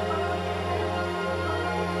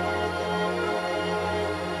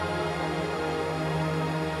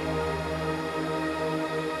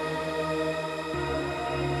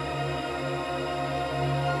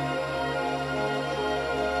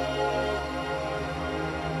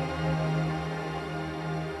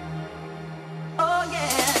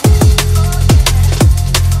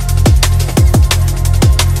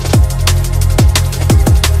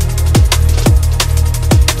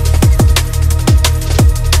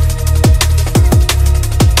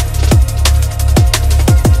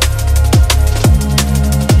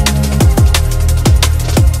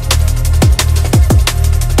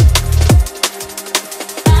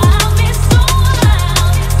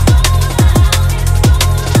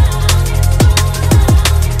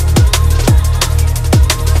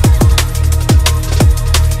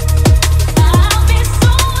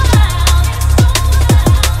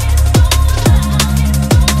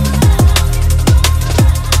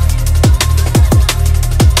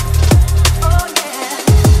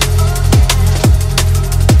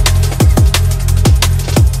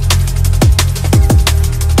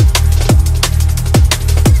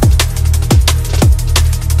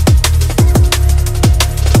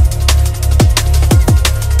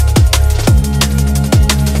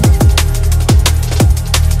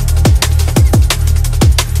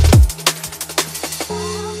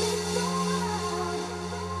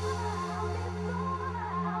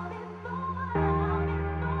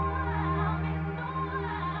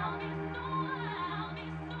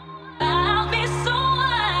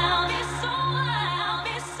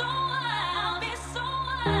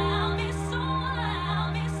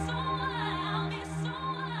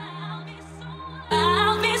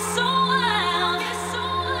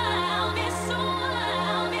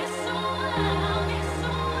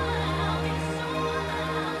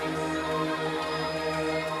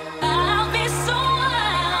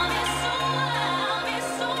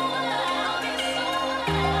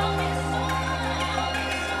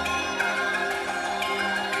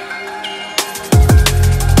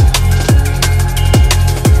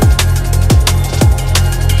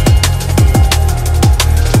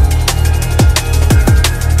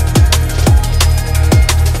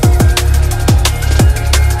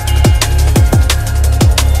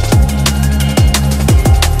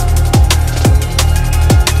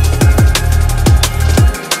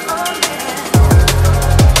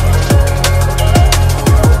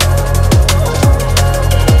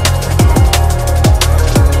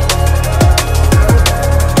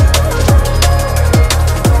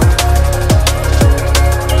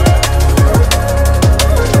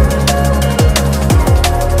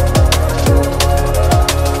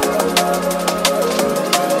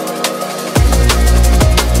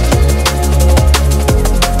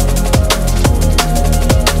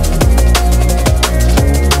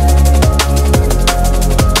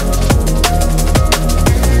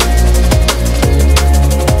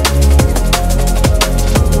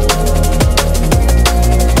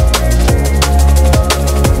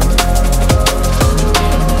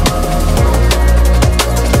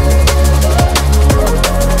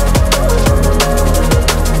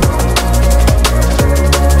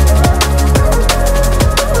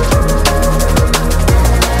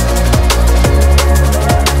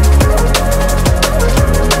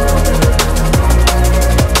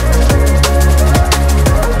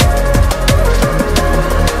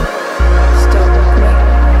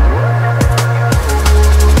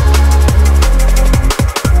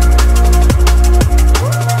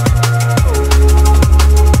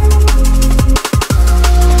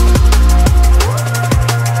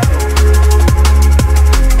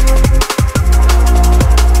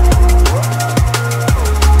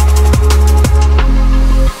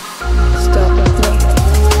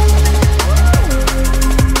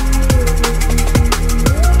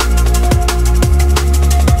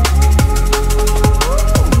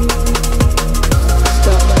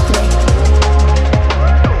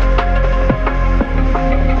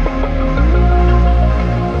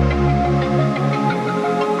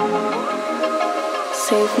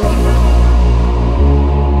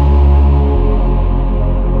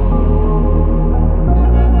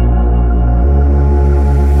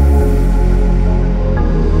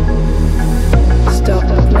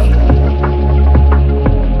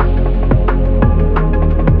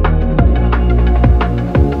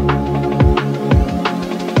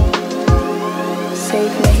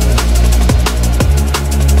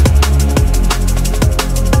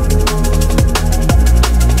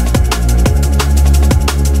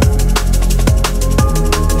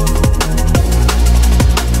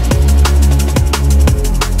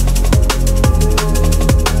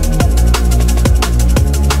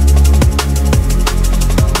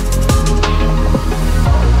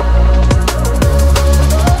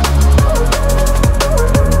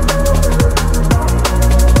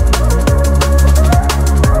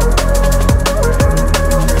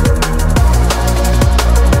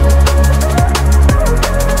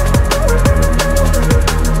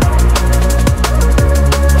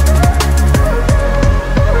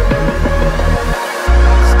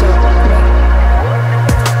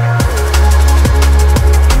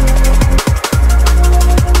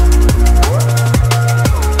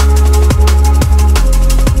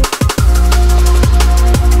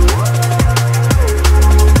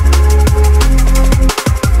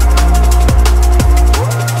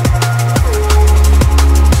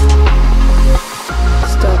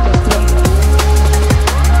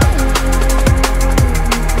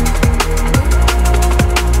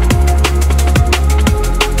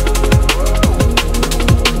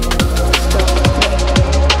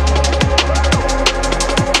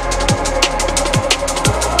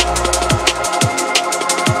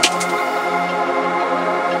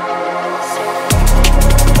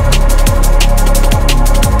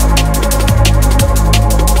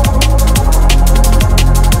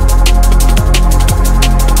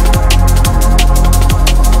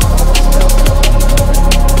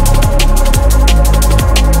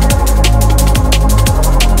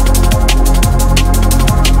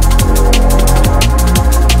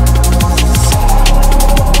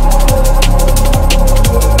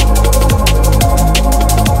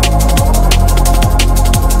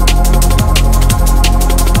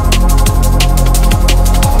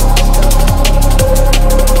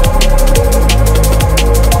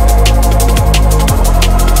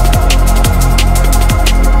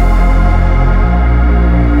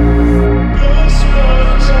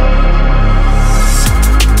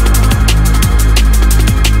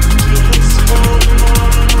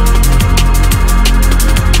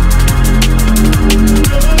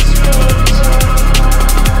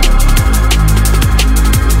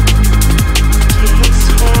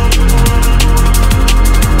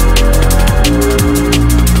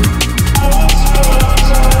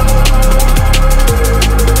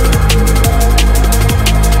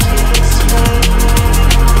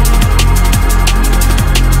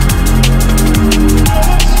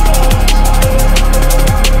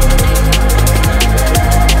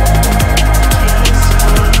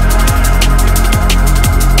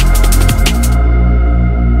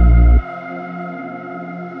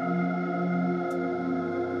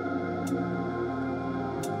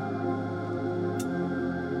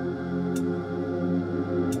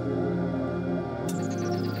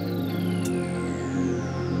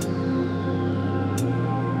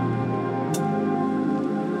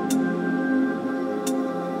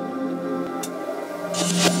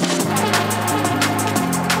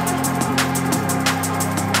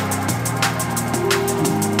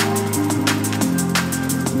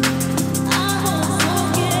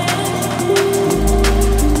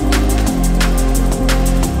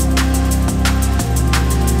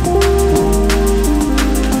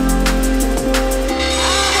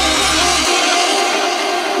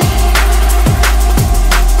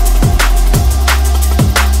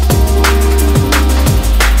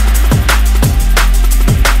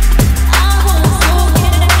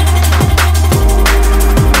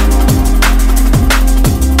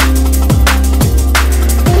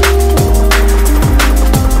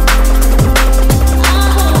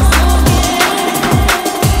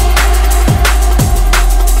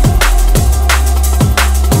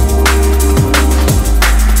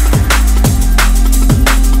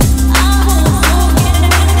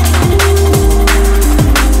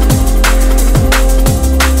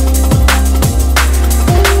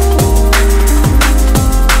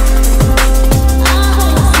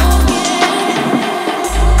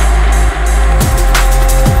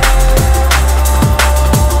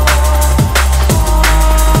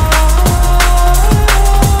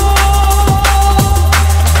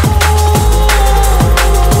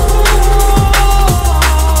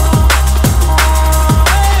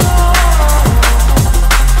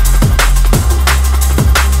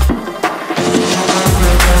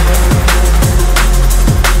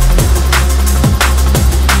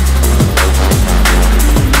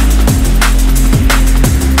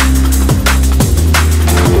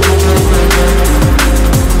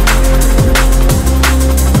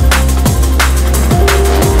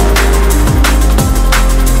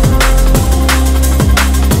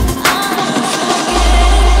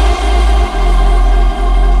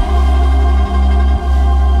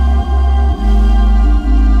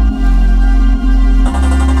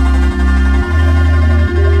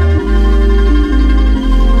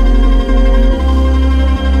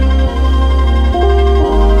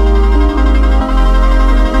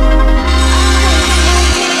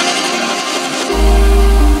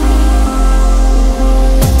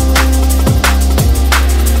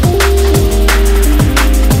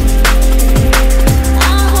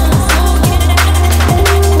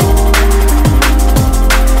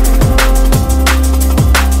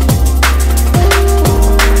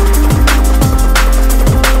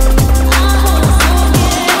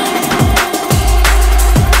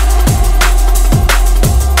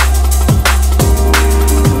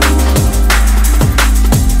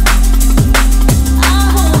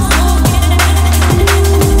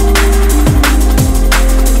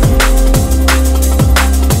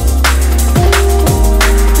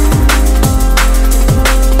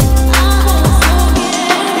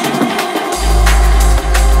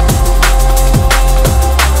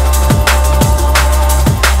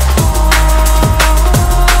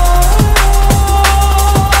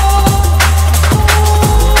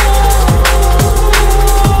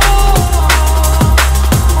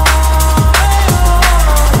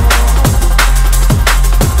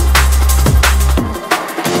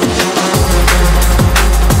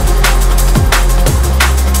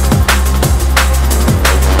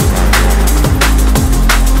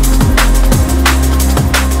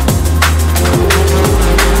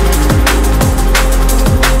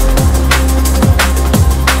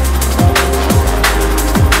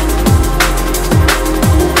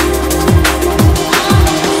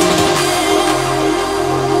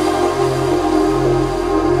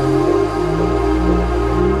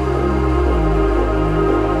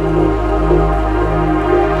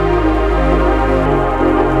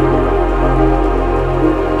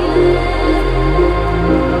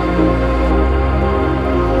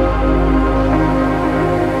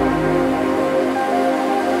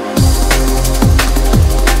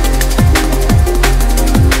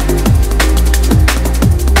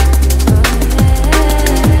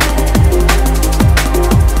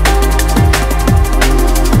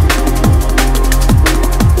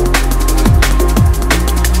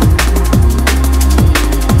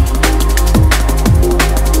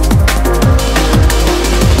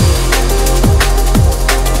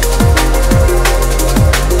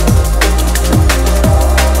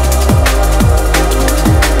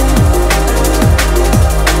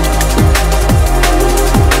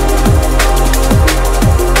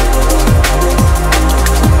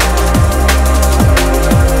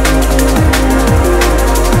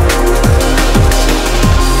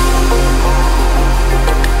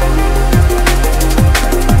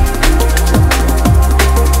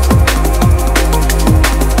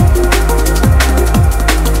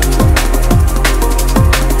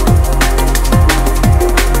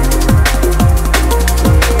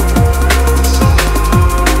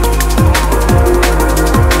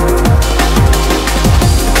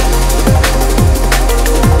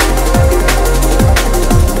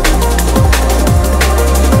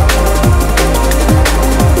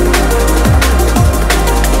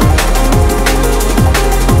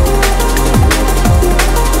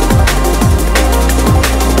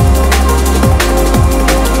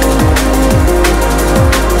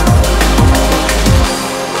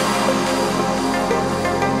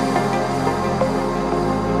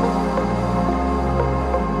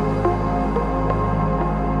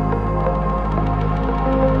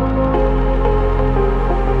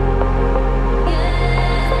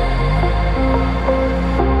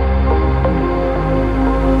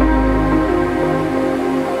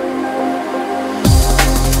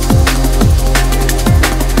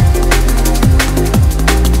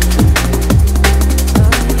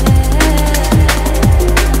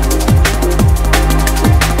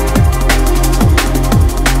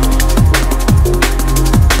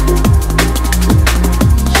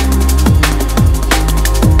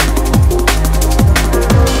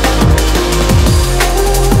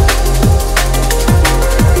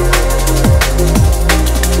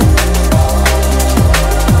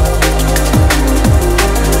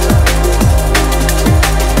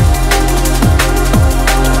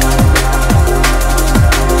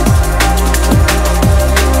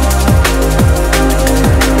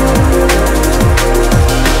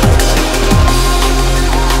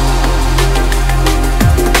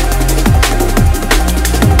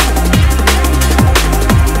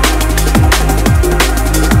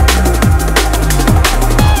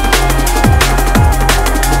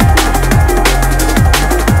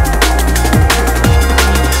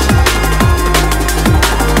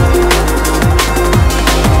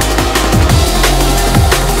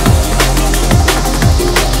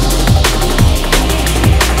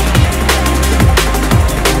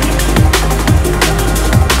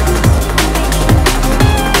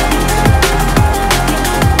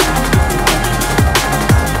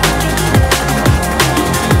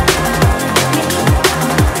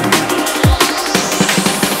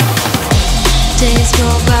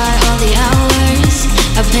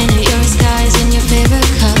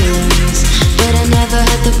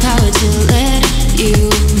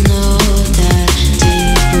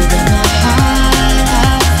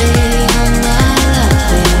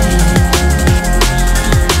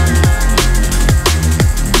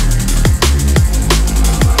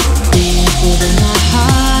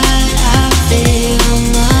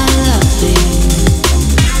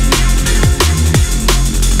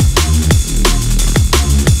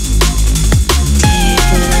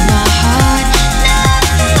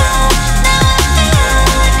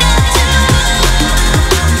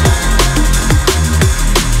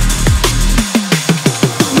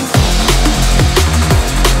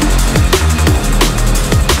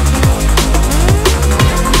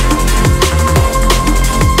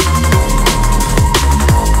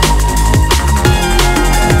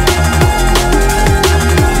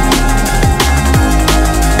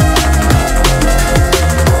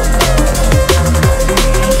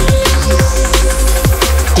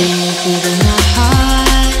 within my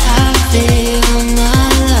heart, I feel my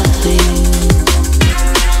love for you.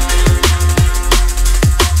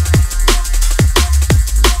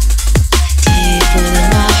 Deep within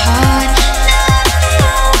my heart,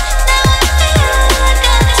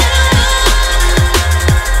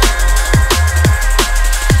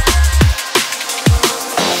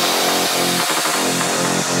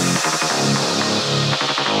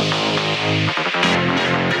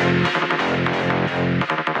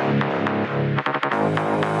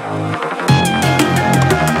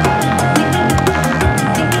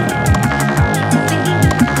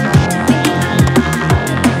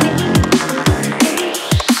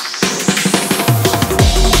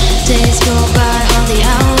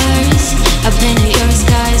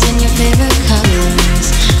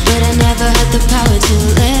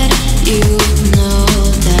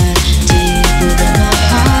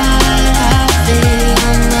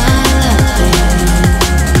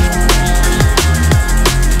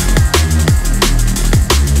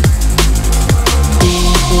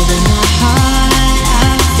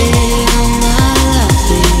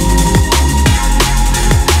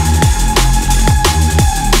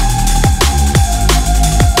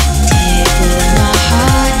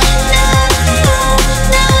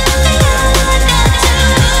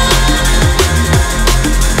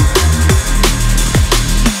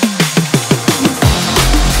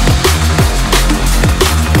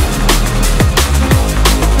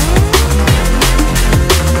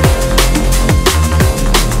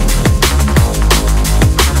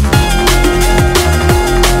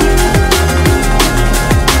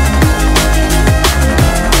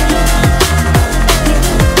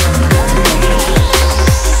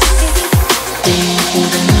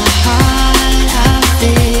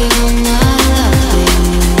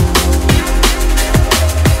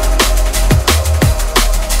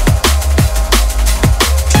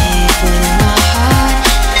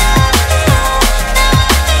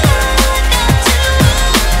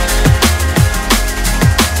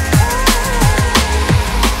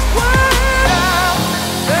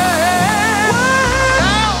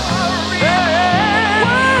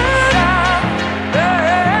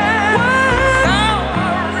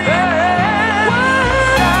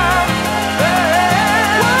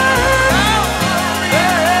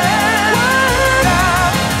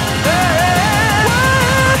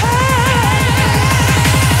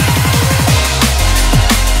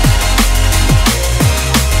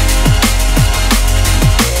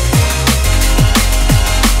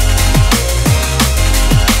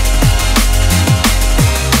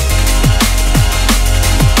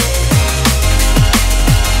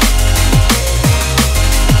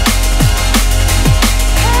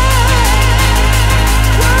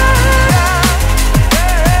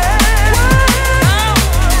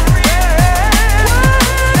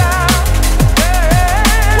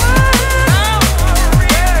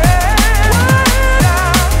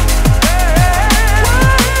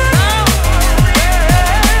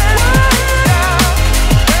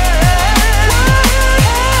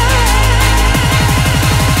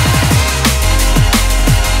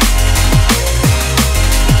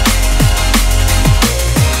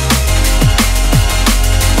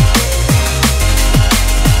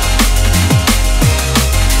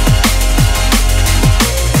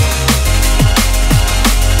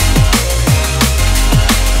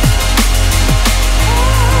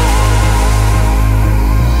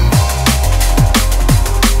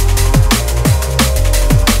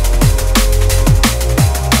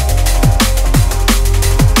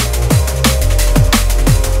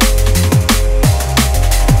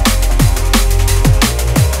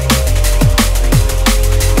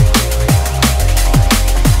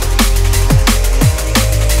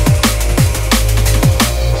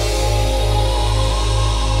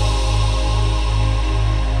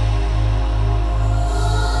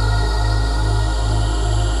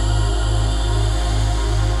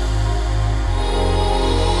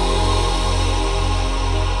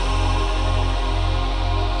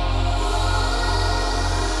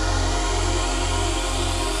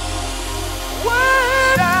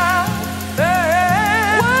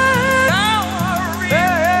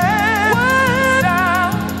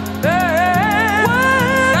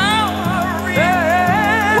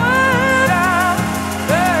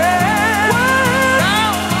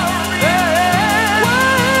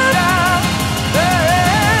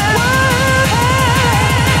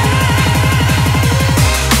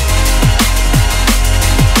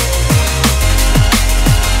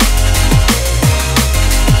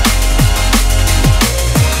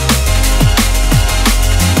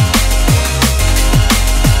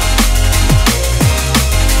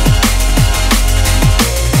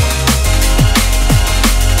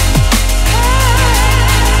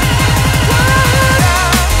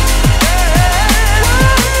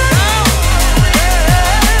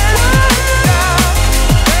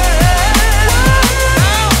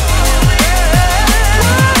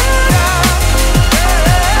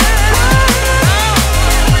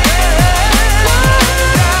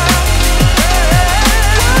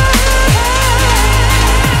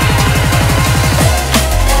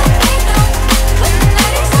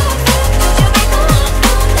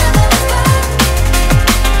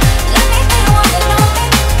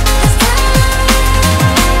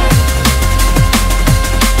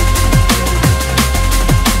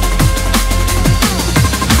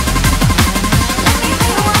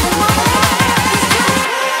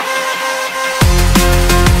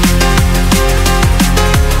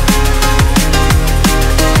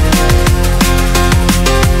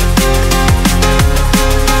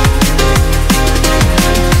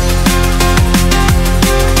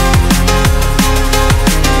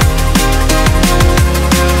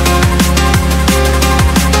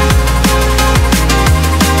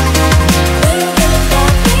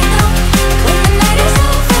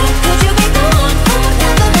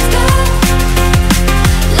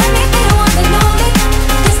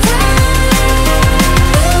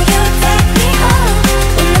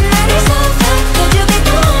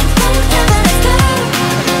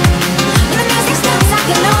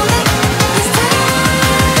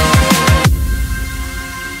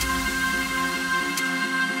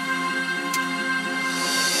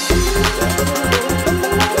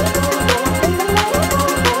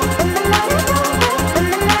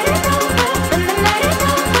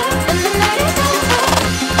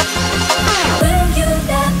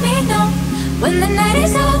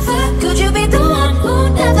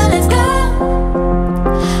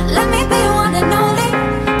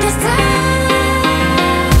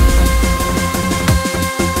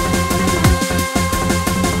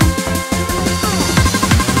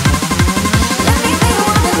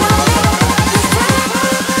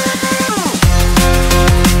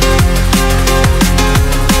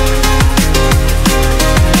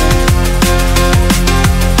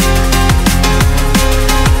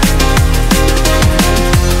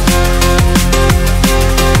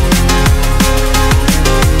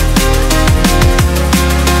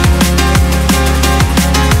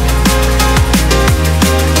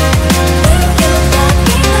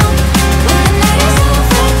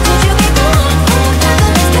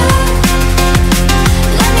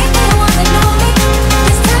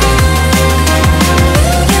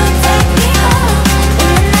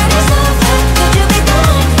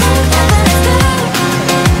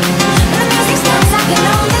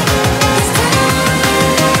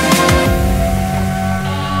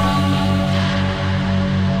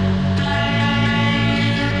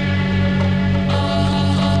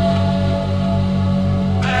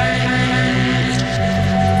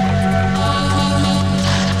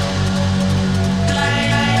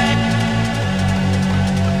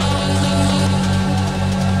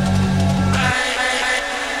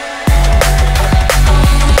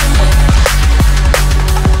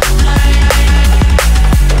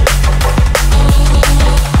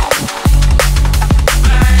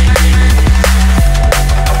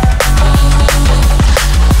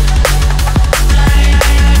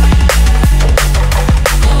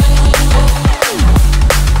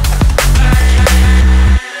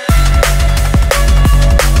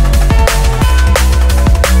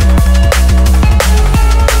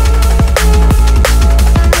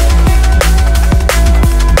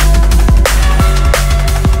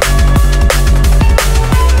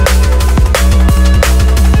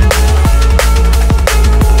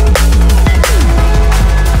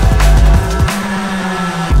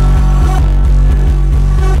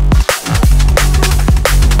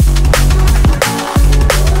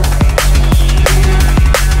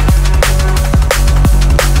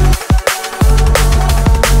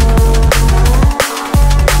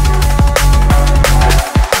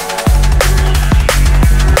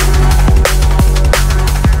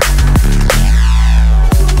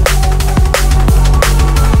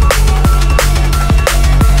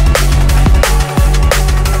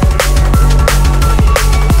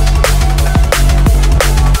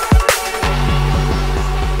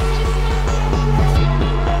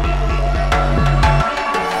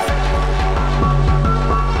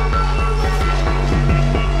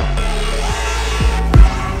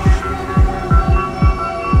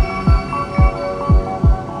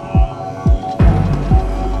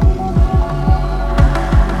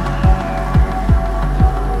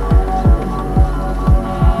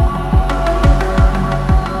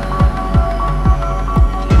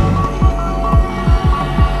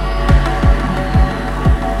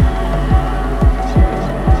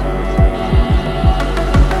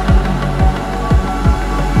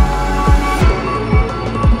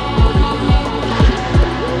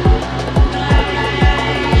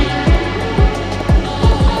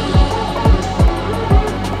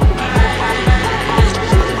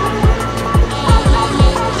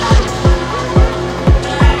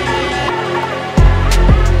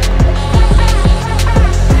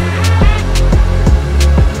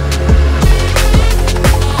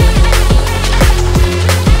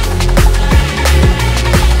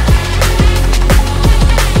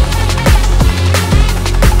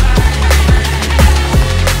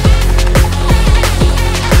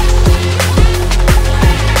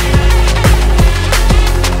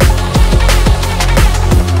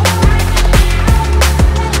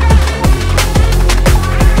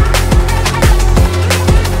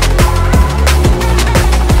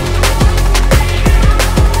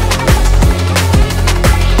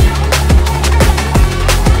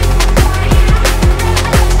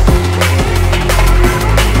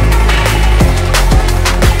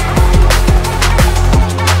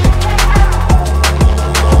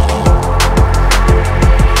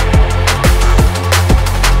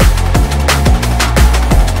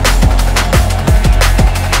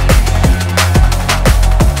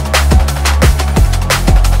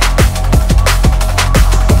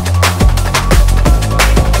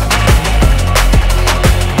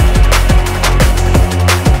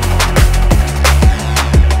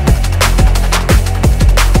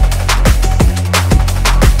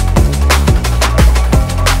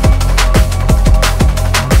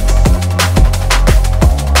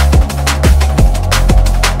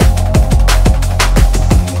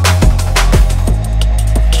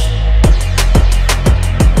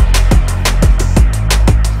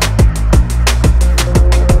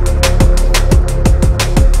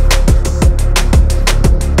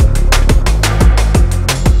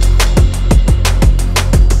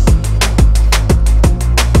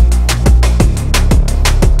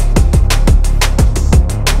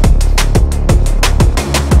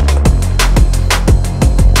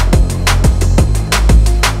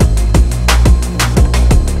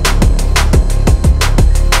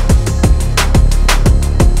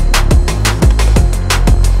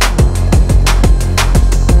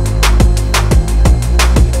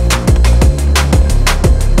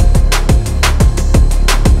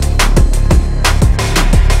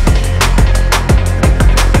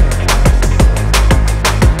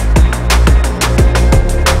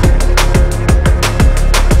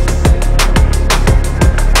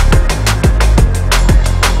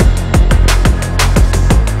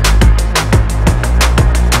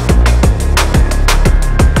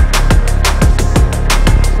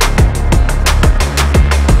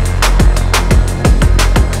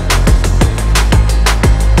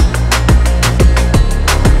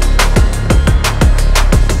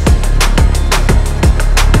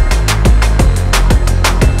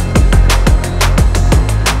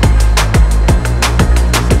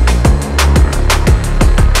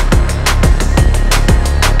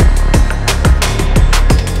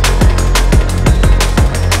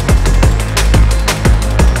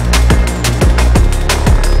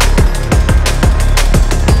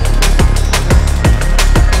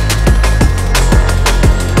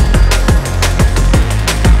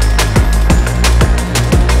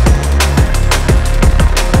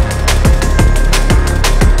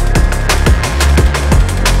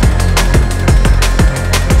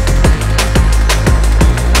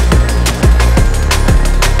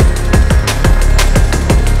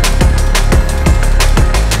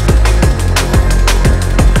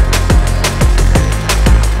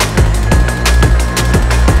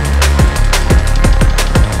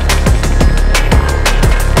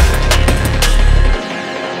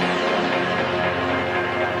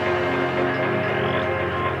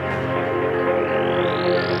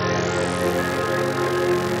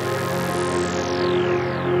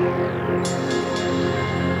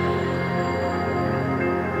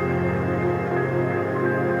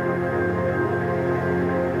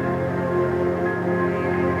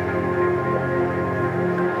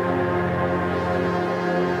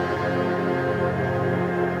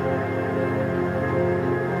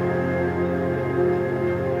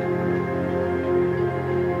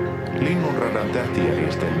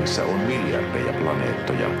 tähtijärjestelmissä on miljardeja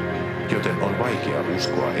planeettoja, joten on vaikea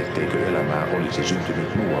uskoa, etteikö elämää olisi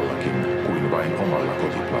syntynyt muuallakin kuin vain omalla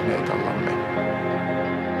kotiplaneetallamme.